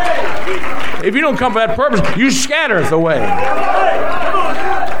 If you don't come for that purpose, you scattereth away.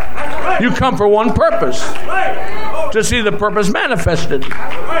 You come for one purpose, to see the purpose manifested.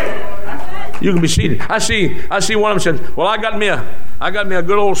 You can be seated. I see one of them said, well, I got me a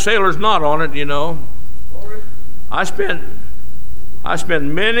good old sailor's knot on it, you know. I spent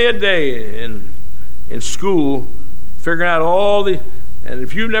many a day in school figuring out all the, and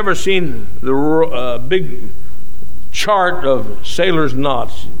if you've never seen the big chart of sailors'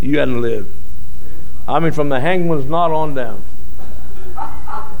 knots, you hadn't lived. I mean, from the hangman's knot on down.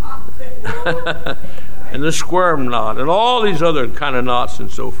 And the squirm knot, and all these other kind of knots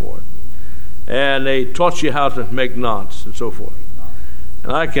and so forth. And they taught you how to make knots and so forth.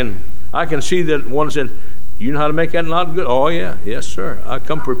 And I can see that one said, "You know how to make that knot good?" "Oh yeah, yes sir. I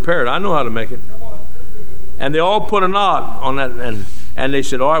come prepared. I know how to make it." And they all put a knot on that, and they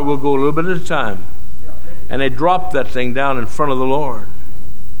said, "All right, we'll go a little bit at a time." And they dropped that thing down in front of the Lord.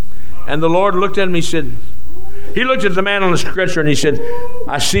 And the Lord looked at me, he looked at the man on the stretcher and he said,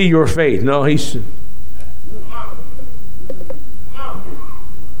 "I see your faith." No, he said,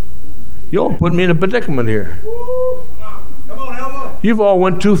 "You'll put me in a predicament here. You've all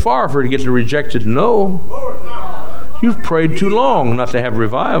went too far for it to get the rejected no. You've prayed too long not to have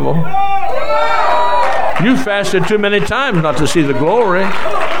revival. You fasted too many times not to see the glory.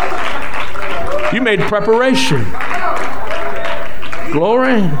 You made preparation."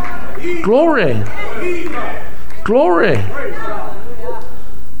 Glory. Glory. Glory.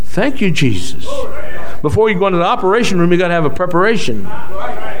 Thank you, Jesus. Before you go into the operation room, you got to have a preparation.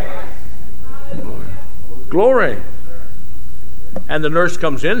 Glory. And the nurse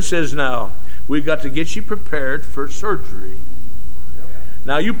comes in and says, "Now, we've got to get you prepared for surgery.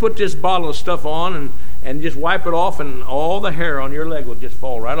 Now, you put this bottle of stuff on and just wipe it off, and all the hair on your leg will just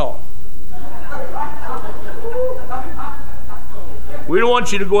fall right off. We don't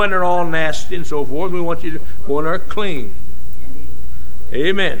want you to go in there all nasty and so forth. We want you to go in there clean."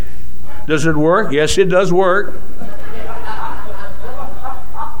 Amen. Does it work? Yes, it does work.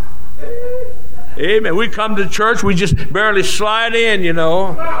 Amen. We come to church, we just barely slide in, you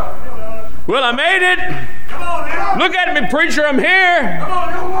know. "Well, I made it. Look at me, preacher, I'm here."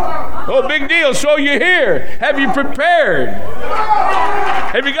 "Oh, big deal. So you're here. Have you prepared?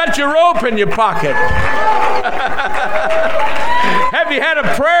 Have you got your rope in your pocket? Have you had a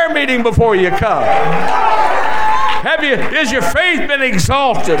prayer meeting before you come? Is your faith been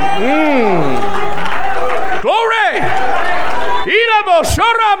exalted?" Glory!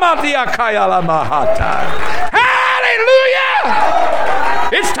 Hallelujah!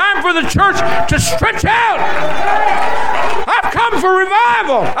 It's time for the church to stretch out. I've come for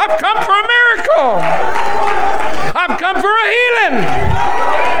revival. I've come for a miracle. I've come for a healing.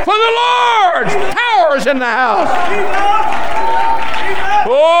 For the Lord's power is in the house.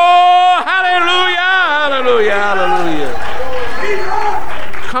 Oh, hallelujah, hallelujah, hallelujah.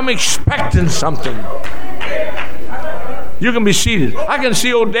 Come expecting something. You can be seated. I can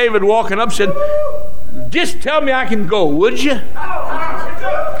see old David walking up and said, "Just tell me I can go, would you?"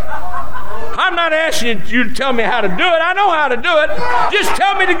 I'm not asking you to tell me how to do it. I know how to do it. Just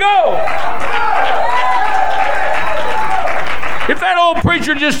tell me to go. If that old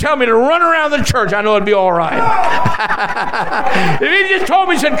preacher just tell me to run around the church, I know it'd be all right. If he just told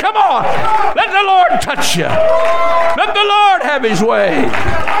me, he said, "Come on, let the Lord touch you. Let the Lord have his way."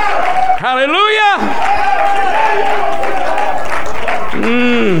 Hallelujah.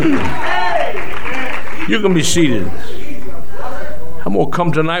 You can be seated. I'm going to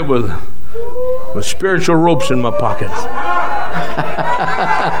come tonight with spiritual ropes in my pockets.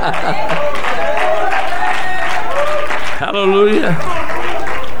 Hallelujah.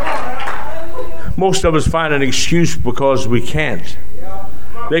 Most of us find an excuse because we can't.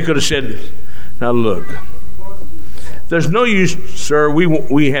 They could have said, "Now look, there's no use, sir.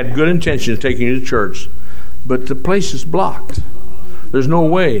 We had good intentions of taking you to church, but the place is blocked. There's no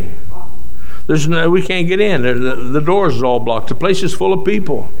way. We can't get in. The doors is all blocked. The place is full of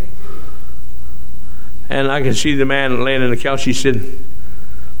people." And I can see the man laying in the couch. He said,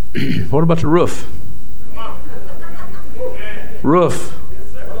 "What about the roof?" Roof.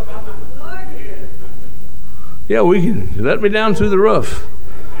 "Yeah, we can. Let me down through the roof."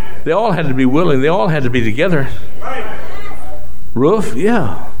 They all had to be willing. They all had to be together. Roof?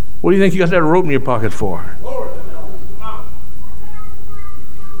 Yeah. What do you think you got that rope in your pocket for?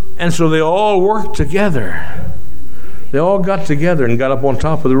 And so they all worked together. They all got together and got up on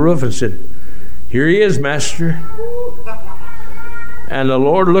top of the roof and said, "Here he is, Master." And the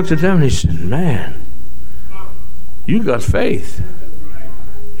Lord looked at them and he said, "Man, you got faith.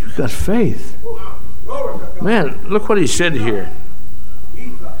 You got faith." Man, look what he said here.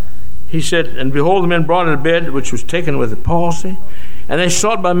 He said, "And behold, the men brought in a bed which was taken with the palsy, and they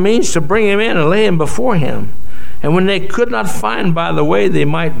sought by means to bring him in and lay him before him. And when they could not find by the way they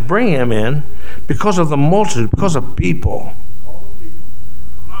might bring him in, because of the multitude, because of people.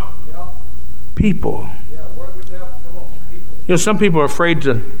 People. You know, some people are afraid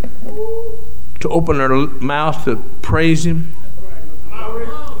to to open their mouth to praise Him.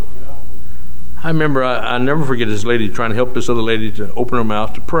 I remember, I never forget this lady trying to help this other lady to open her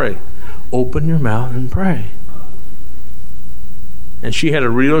mouth to pray. Open your mouth and pray. And she had a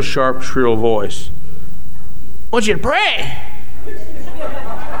real sharp, shrill voice. I want you to pray.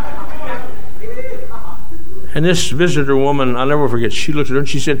 And this visitor woman, I'll never forget, she looked at her and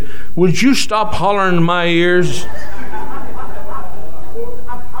she said, would you stop hollering in my ears?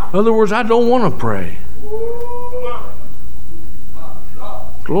 In other words, I don't want to pray.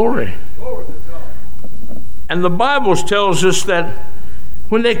 Glory. And the Bible tells us that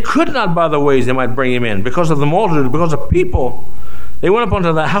when they could not by the ways, they might bring him in because of the multitude, because of people. They went up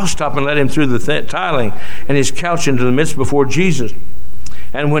onto the housetop and led him through the tiling and his couch into the midst before Jesus.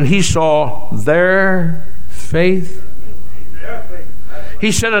 And when he saw their faith,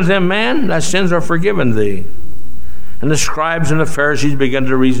 he said unto them, man, thy sins are forgiven thee. And the scribes and the Pharisees began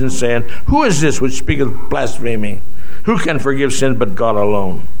to reason, saying, who is this which speaketh blaspheming? Who can forgive sins but God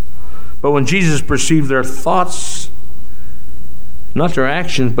alone? But when Jesus perceived their thoughts, not their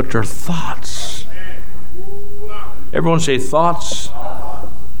actions, but their thoughts. Everyone say thoughts.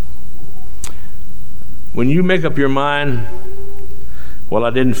 When you make up your mind, well, I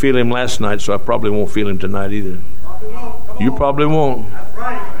didn't feel him last night, so I probably won't feel him tonight either. You probably won't.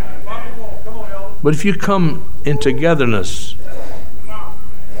 But if you come in togetherness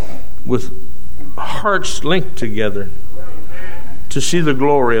with hearts linked together to see the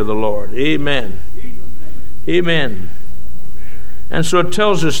glory of the Lord. Amen. Amen. And so it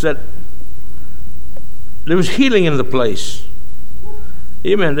tells us that there was healing in the place.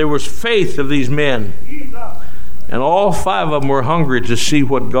 Amen. There was faith of these men. And all five of them were hungry to see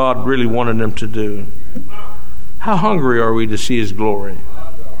what God really wanted them to do. How hungry are we to see His glory?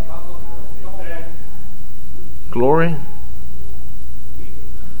 Glory?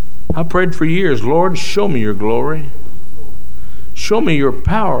 I prayed for years, Lord, show me your glory. Show me your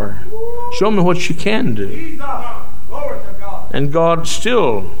power. Show me what you can do. And God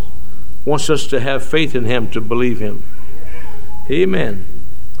still wants us to have faith in Him, to believe Him. Amen.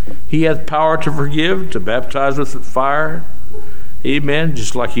 He hath power to forgive, to baptize with fire. Amen.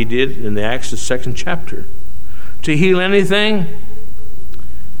 Just like He did in the Acts, the 2nd chapter. To heal anything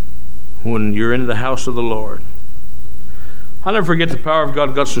when you're in the house of the Lord. I'll never forget the power of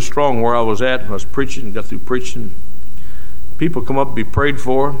God got so strong where I was at. I was preaching, got through preaching. People come up to be prayed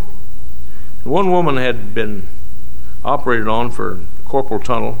for. One woman had been operated on for carpal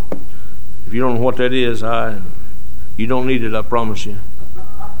tunnel. If you don't know what that is, you don't need it, I promise you.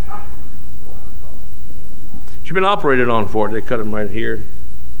 She's been operated on for it. They cut them right here,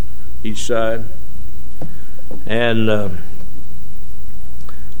 each side. And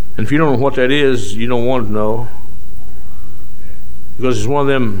if you don't know what that is, you don't want to know. Because it's one of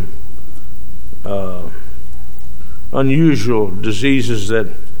them unusual diseases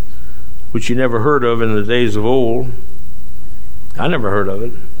which you never heard of in the days of old. I never heard of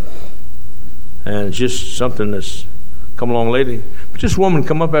it. And it's just something that's come along lately. But this woman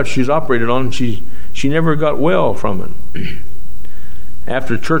come up after she was operated on, and she never got well from it.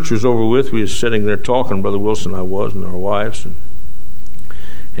 After church was over with, we was sitting there talking, Brother Wilson and I was, and our wives.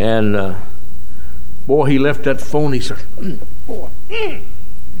 And boy, he left that phone. He said,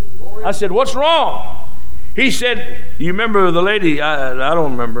 I said, what's wrong? He said, you remember the lady? I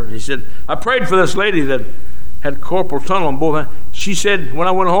don't remember. He said, I prayed for this lady that had carpal tunnel on both hands. She said, when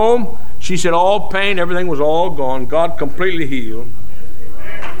I went home, she said all pain, everything was all gone. God completely healed.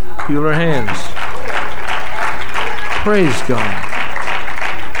 Healed her hands. Praise God.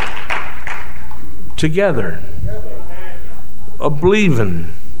 Together. A believing.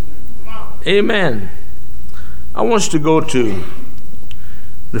 Amen. I want us to go to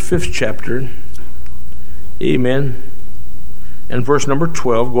the 5th chapter. Amen. And verse number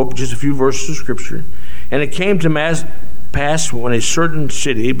 12. Go up just a few verses of Scripture. And it came to pass when a certain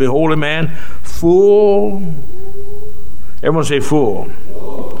city, behold, a man full, everyone say full,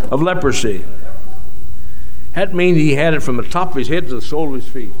 of leprosy. That means he had it from the top of his head to the sole of his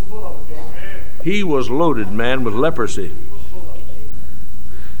feet. He was loaded, man, with leprosy.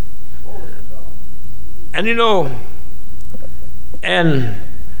 And and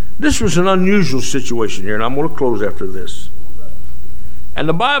this was an unusual situation here, and I'm going to close after this. And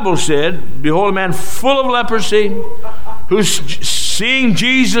the Bible said, behold, a man full of leprosy, who seeing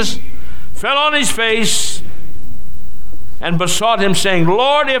Jesus, fell on his face and besought him, saying,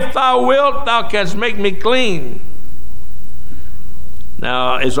 Lord, if thou wilt, thou canst make me clean.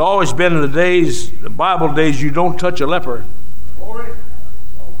 Now, it's always been in the Bible days, you don't touch a leper.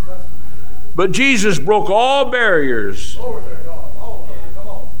 But Jesus broke all barriers.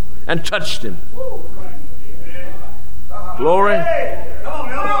 and touched him. Glory.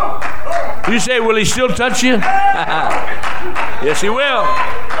 You say, will he still touch you? Yes, he will.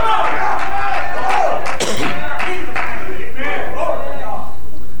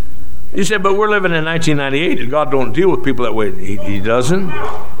 You say, but we're living in 1998 and God don't deal with people that way. He doesn't.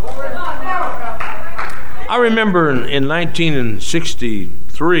 I remember in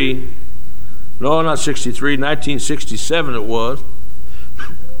 1963, no, not 63, 1967 it was.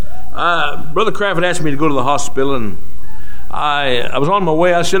 Brother Kraft had asked me to go to the hospital, and I was on my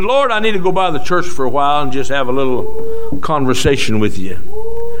way. I said, Lord, I need to go by the church for a while and just have a little conversation with you.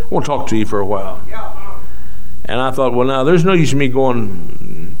 I want to talk to you for a while. And I thought, well, now, there's no use in me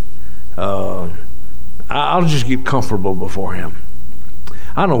going, I'll just get comfortable before him.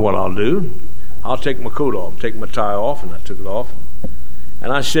 I know what I'll do. I'll take my coat off, take my tie off, and I took it off.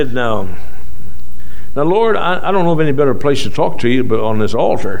 And I said, now, Lord, I don't know of any better place to talk to you but on this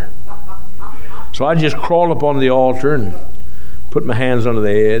altar. So I just crawled up on the altar and put my hands under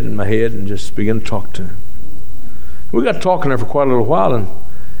the head and my head and just began to talk to him. We got talking there for quite a little while,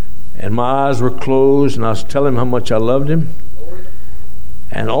 and my eyes were closed, and I was telling him how much I loved him.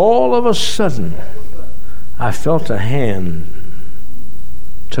 And all of a sudden, I felt a hand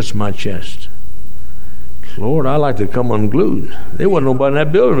touch my chest. Lord, I like to come unglued. There wasn't nobody in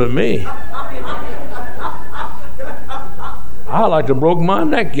that building but me. I like to broke my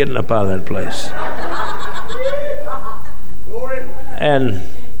neck getting up out of that place. And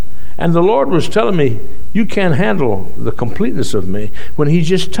the Lord was telling me, you can't handle the completeness of me when he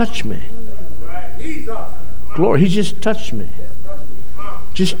just touched me. Glory, he just touched me.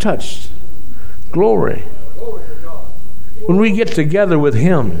 Just touched. Glory. When we get together with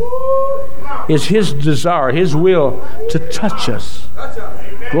him, it's his desire, his will to touch us.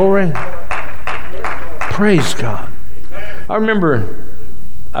 Glory. Praise God. I remember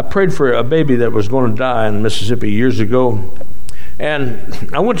I prayed for a baby that was going to die in Mississippi years ago. And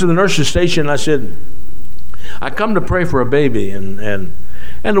I went to the nurse's station and I said, I come to pray for a baby. And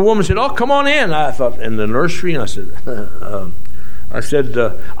the woman said, oh, come on in. I thought, in the nursery? And I said,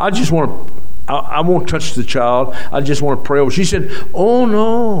 I won't touch the child. I just want to pray over. She said, oh,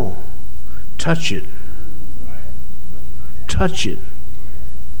 no. Touch it. Touch it.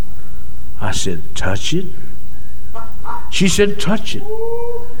 I said, touch it? She said, touch it.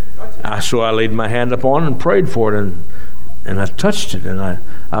 So I laid my hand upon it and prayed for it, and I touched it, and I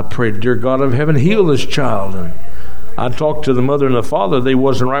prayed, dear God of heaven, heal this child. And I talked to the mother and the father. They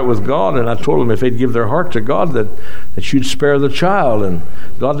wasn't right with God, and I told them if they'd give their heart to God, that you'd spare the child. And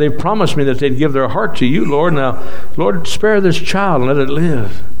God, they promised me that they'd give their heart to you, Lord. Now, Lord, spare this child and let it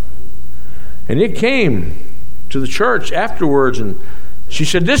live. And it came to the church afterwards, and she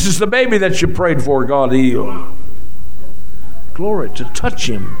said, this is the baby that you prayed for, God heal. Glory, to touch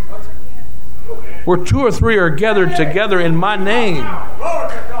him. Where 2 or 3 are gathered together in my name.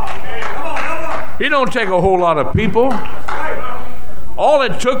 It don't take a whole lot of people. All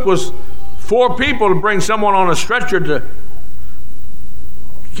it took was 4 people to bring someone on a stretcher to...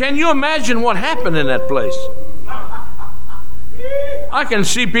 Can you imagine what happened in that place? I can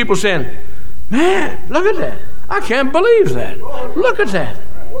see people saying, man, look at that. I can't believe that. Look at that.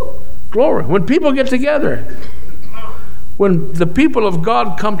 Glory. When people get together, when the people of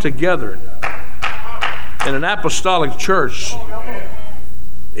God come together in an apostolic church,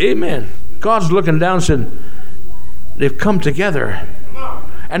 amen, God's looking down and said, they've come together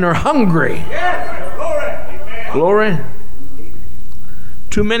and they're hungry. Glory.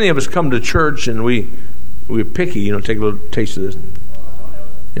 Too many of us come to church and we're picky, take a little taste of this,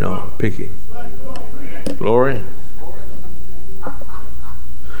 picky. Glory.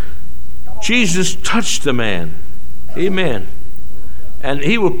 Jesus touched the man. Amen. And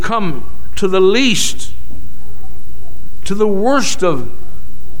he will come to the least, to the worst of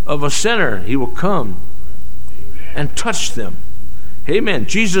a sinner. He will come and touch them. Amen.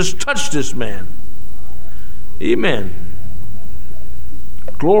 Jesus touched this man. Amen.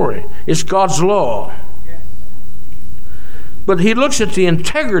 Glory. It's God's law. But he looks at the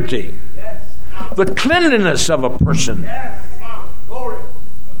integrity, the cleanliness of a person.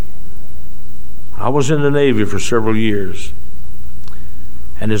 I was in the Navy for several years,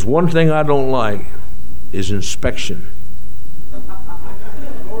 and there's one thing I don't like is inspection.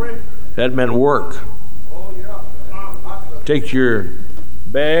 That meant work. Take your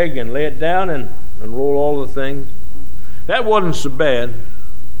bag and lay it down and roll all the things. That wasn't so bad,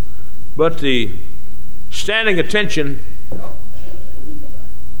 but the standing attention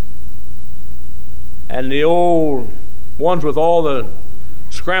and the old ones with all the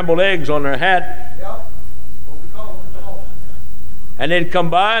scrambled eggs on their hat And they'd come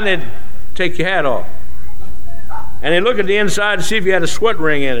by and they'd take your hat off. And they'd look at the inside to see if you had a sweat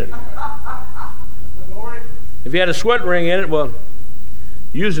ring in it. If you had a sweat ring in it, well,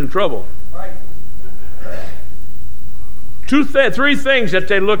 you was in trouble. Right. Three things that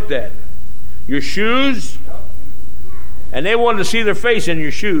they looked at. Your shoes, and they wanted to see their face in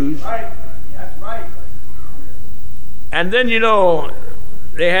your shoes. Right. That's right. And then,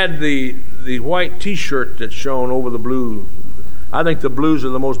 they had the white T-shirt that's shown over the blue. I think the blues are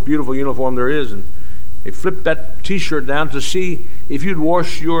the most beautiful uniform there is. And they flipped that T-shirt down to see if you'd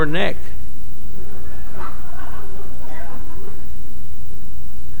wash your neck.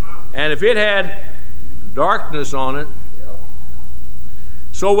 And if it had darkness on it,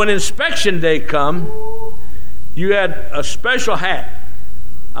 so when inspection day come, you had a special hat.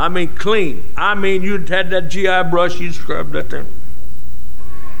 I mean clean. I mean you'd had that GI brush, you'd scrub that thing.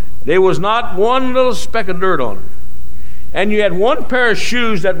 There was not one little speck of dirt on it. And you had one pair of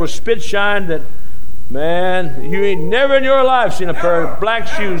shoes that was spit shine that, man, you ain't never in your life seen a pair of black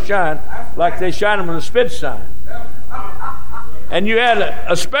shoes shine like they shine them with a spit shine. And you had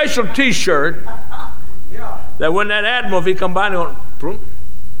a special T-shirt that when that admiral, if he come by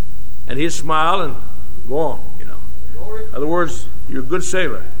and he'd smile and go on, In other words, you're a good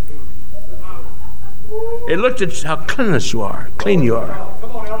sailor. It looked at how clean you are.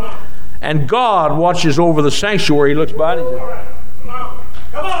 And God watches over the sanctuary. He looks by and he says,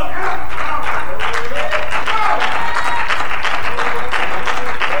 come on.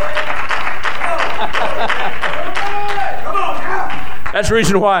 That's the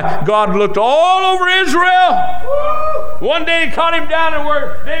reason why God looked all over Israel. One day he caught him down there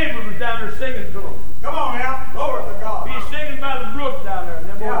where David was down there singing to him. Come on now, Lord to God. He's singing by the brook down there.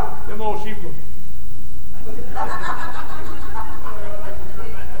 And them old sheep go.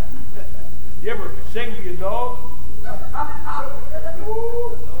 You ever sing to your dog?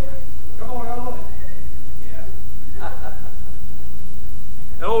 Come on now.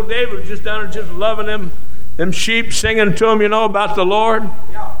 And old David was just down there just loving them sheep, singing to them, about the Lord.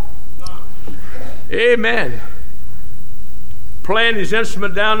 Yeah. Amen. Playing his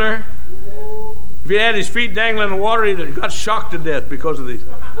instrument down there. If he had his feet dangling in the water, he got shocked to death because of the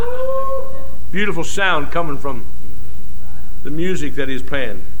beautiful sound coming from the music that he's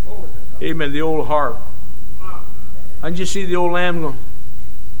playing. Amen. The old harp. I can just see the old lamb going.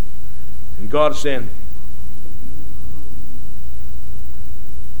 And God saying,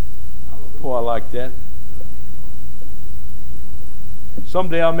 oh, I like that.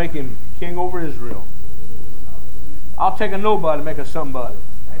 Someday I'll make him king over Israel. I'll take a nobody and make a somebody.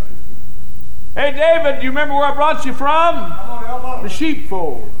 Hey, David, do you remember where I brought you from? The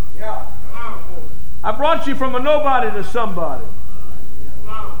sheepfold. I brought you from a nobody to somebody.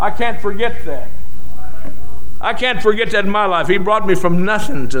 I can't forget that. I can't forget that in my life. He brought me from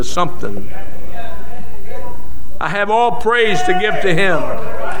nothing to something. I have all praise to give to him.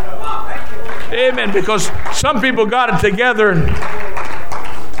 Amen. Because some people got it together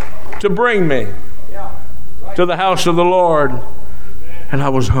to bring me to the house of the Lord. And I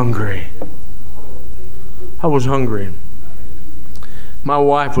was hungry. I was hungry. My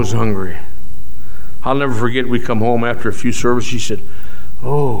wife was hungry. I'll never forget, we come home after a few services. She said,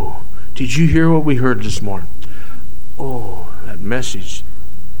 oh, did you hear what we heard this morning? Oh, that message.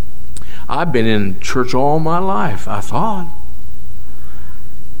 I've been in church all my life, I thought.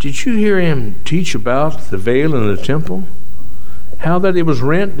 Did you hear him teach about the veil in the temple? How that it was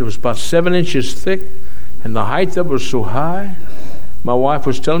rent? It was about 7 inches thick, and the height of it was so high. My wife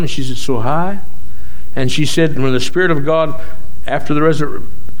was telling me, she said, so high. And she said, when the Spirit of God, after the resurrection,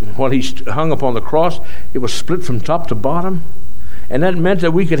 when he hung upon the cross, it was split from top to bottom. And that meant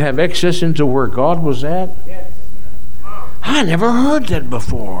that we could have access into where God was at. Yes. I never heard that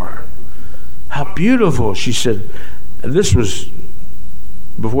before. How beautiful. She said, and this was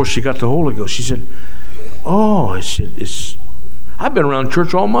before she got the Holy Ghost. She said, oh, I said, I've been around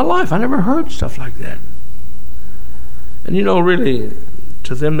church all my life. I never heard stuff like that. And really,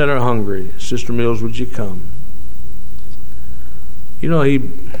 to them that are hungry, Sister Mills, would you come? He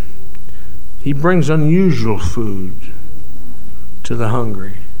brings unusual food to the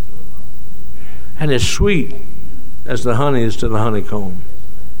hungry. And it's sweet as the honey is to the honeycomb.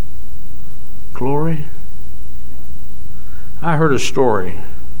 Glory. I heard a story.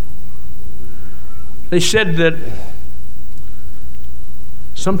 They said that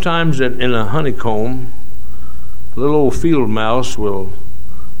sometimes in a honeycomb, a little old field mouse will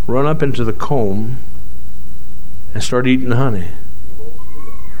run up into the comb and start eating the honey.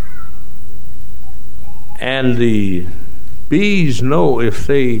 And the bees know if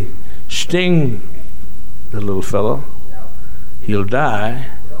they sting the little fellow, he'll die,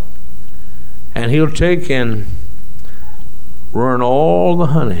 and he'll take and run all the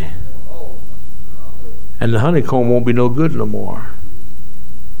honey, and the honeycomb won't be no good no more.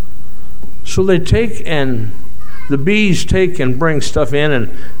 So they take and the bees take and bring stuff in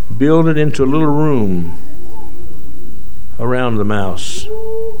and build it into a little room around the mouse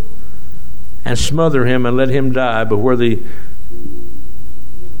and smother him and let him die, but where the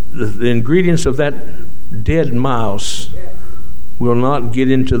ingredients of that dead mouse will not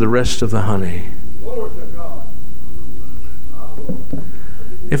get into the rest of the honey.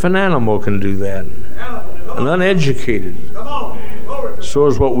 If an animal can do that, an uneducated, so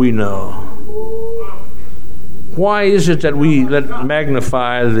is what we know. Why is it that we let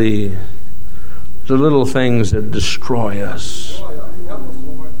magnify the little things that destroy us?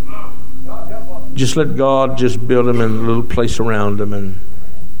 Just let God just build them in a little place around them and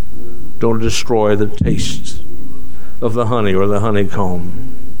don't destroy the taste of the honey or the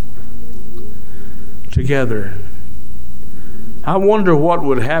honeycomb. Together, I wonder what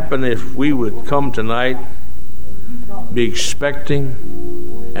would happen if we would come tonight, be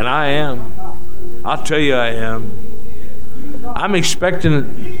expecting, and I am. I'll tell you I am. I'm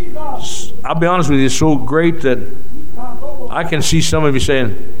expecting, I'll be honest with you, it's so great that I can see some of you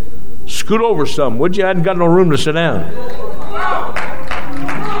saying, scoot over some, would you? I hadn't got no room to sit down.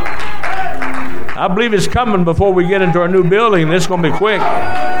 I believe it's coming before we get into our new building, and it's going to be quick.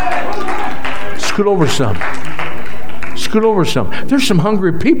 Scoot over some. Scoot over some. There's some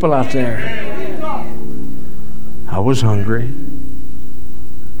hungry people out there. I was hungry.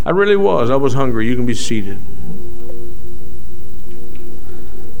 I really was. I was hungry. You can be seated.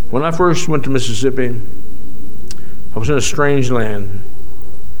 When I first went to Mississippi, I was in a strange land.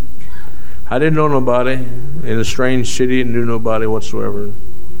 I didn't know nobody in a strange city and knew nobody whatsoever.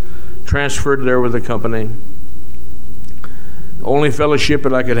 Transferred there with the company. Only fellowship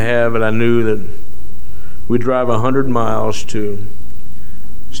that I could have, and I knew that we'd drive 100 miles to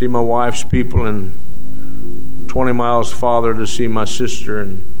see my wife's people and 20 miles farther to see my sister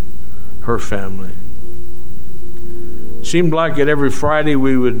and her family. Seemed like it every Friday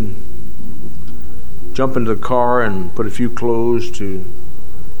we would jump into the car and put a few clothes to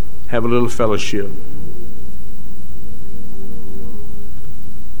have a little fellowship.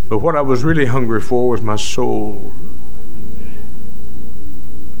 But what I was really hungry for was my soul.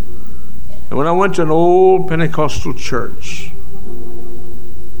 And when I went to an old Pentecostal church,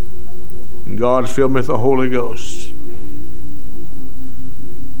 God filled me with the Holy Ghost.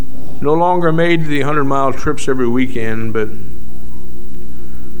 No longer made the 100-mile trips every weekend, but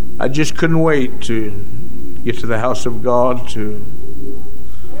I just couldn't wait to get to the house of God to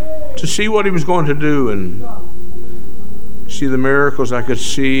see what He was going to do and see the miracles I could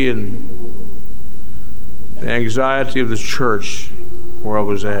see and the anxiety of the church where I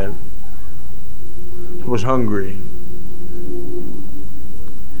was at. I was hungry.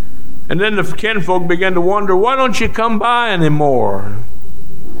 And then the kinfolk began to wonder, why don't you come by anymore?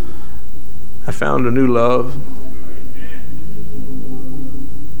 I found a new love.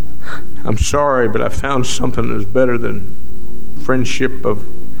 I'm sorry, but I found something that's better than friendship of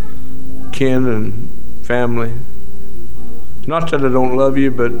kin and family. Not that I don't love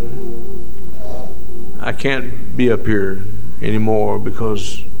you, but I can't be up here anymore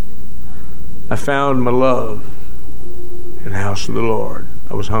because I found my love in the house of the Lord.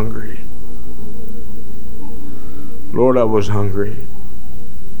 I was hungry. Lord, I was hungry.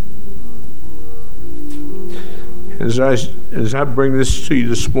 As I bring this to you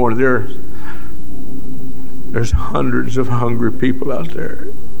this morning, there's hundreds of hungry people out there.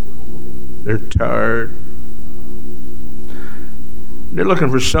 They're tired. They're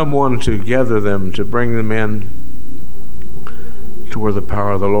looking for someone to gather them, to bring them in to where the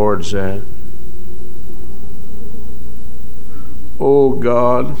power of the Lord's at. Oh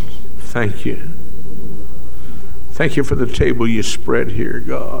God, thank you. Thank you for the table you spread here,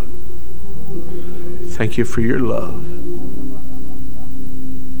 God. Thank you for your love.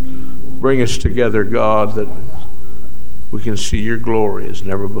 Bring us together, God, that we can see your glory as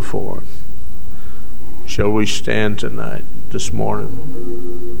never before. Shall we stand tonight, this morning?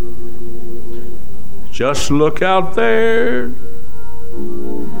 Just look out there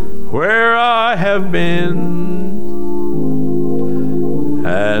where I have been,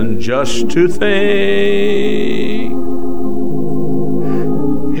 and just to think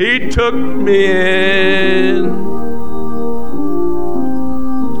He took me in.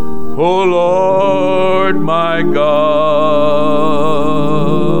 Oh Lord, my God,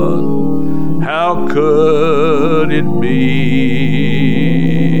 how could it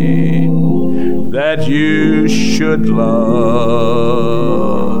be that you should love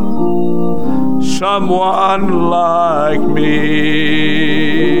someone like me.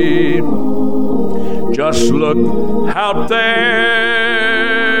 Just look out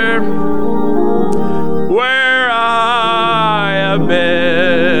there where I have been,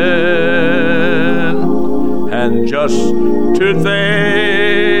 and just to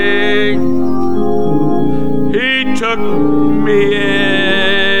think He took me in.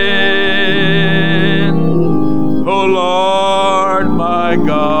 Oh Lord my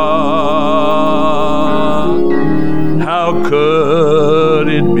God, how could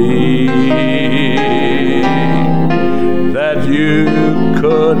it be that you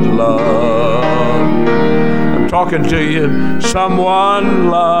could love? I'm talking to you, someone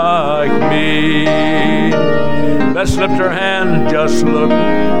like me. Let's lift our hand and just look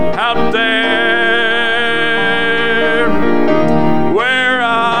out there where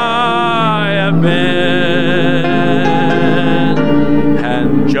I have been,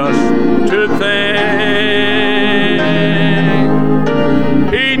 and just to think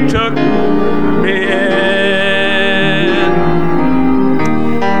He took me in.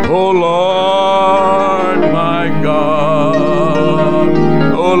 Oh Lord my God,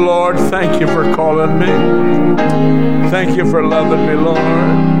 oh Lord, thank you for calling me. Thank you for loving me, Lord.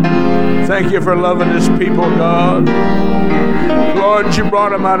 Thank you for loving this people, God. Lord, you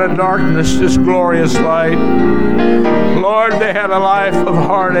brought them out of darkness, this glorious light. Lord, they had a life of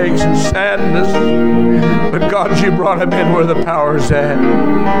heartaches and sadness, but God, you brought them in where the power's at.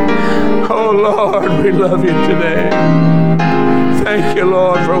 Oh Lord, we love you today. Thank you,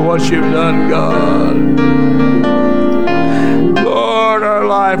 Lord, for what you've done, God. Lord, our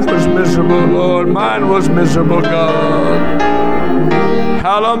life was miserable, Lord. Mine was miserable, God.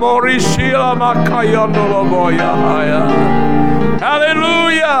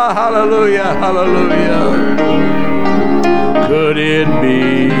 Hallelujah, hallelujah, hallelujah. Could it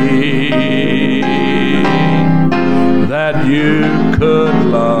be that you could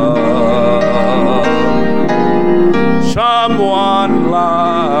love someone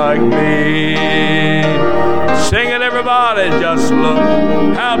like me? Sing it, everybody. Just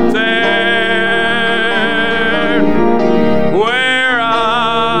look out there where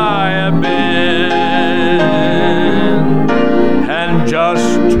I have been, and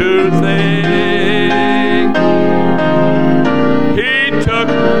just to think He took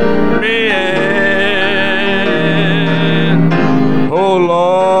me in. Oh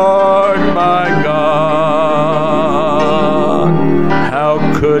Lord my God, how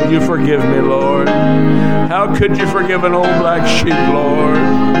could you forgive me, Lord? How could you forgive an old black sheep, Lord?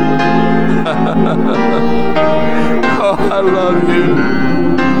 Oh, I love you.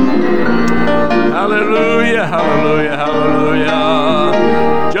 Hallelujah, hallelujah, hallelujah.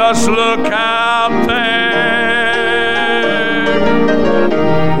 Just look out there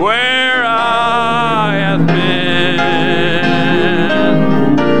where I have been,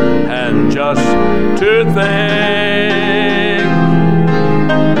 and just to think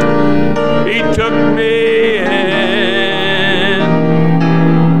He took me in.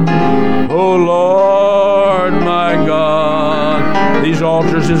 Oh Lord my God, these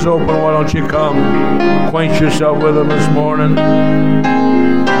altars is open. Why don't you come acquaint yourself with them this morning?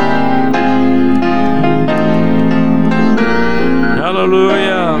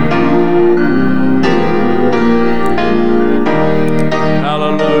 Hallelujah,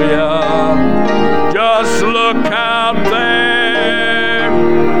 hallelujah. Just look out there.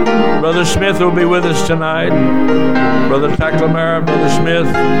 Brother Smith will be with us tonight. Brother Taclamara, Brother Smith.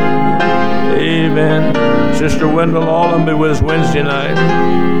 Amen. Sister Wendell, all of them be with us Wednesday night.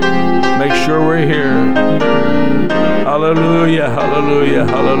 Make sure we're here. Hallelujah, hallelujah,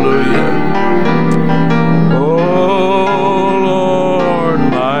 hallelujah. Oh Lord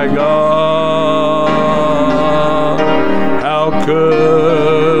my God, how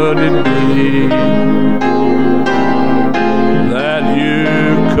could it be that you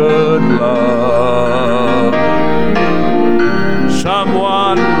could love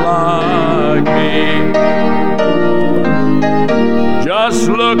someone like me? Just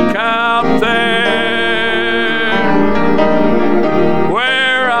look out there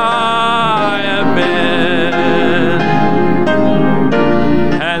where I have been,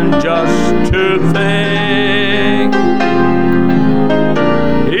 and just to think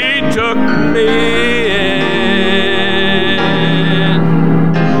He took me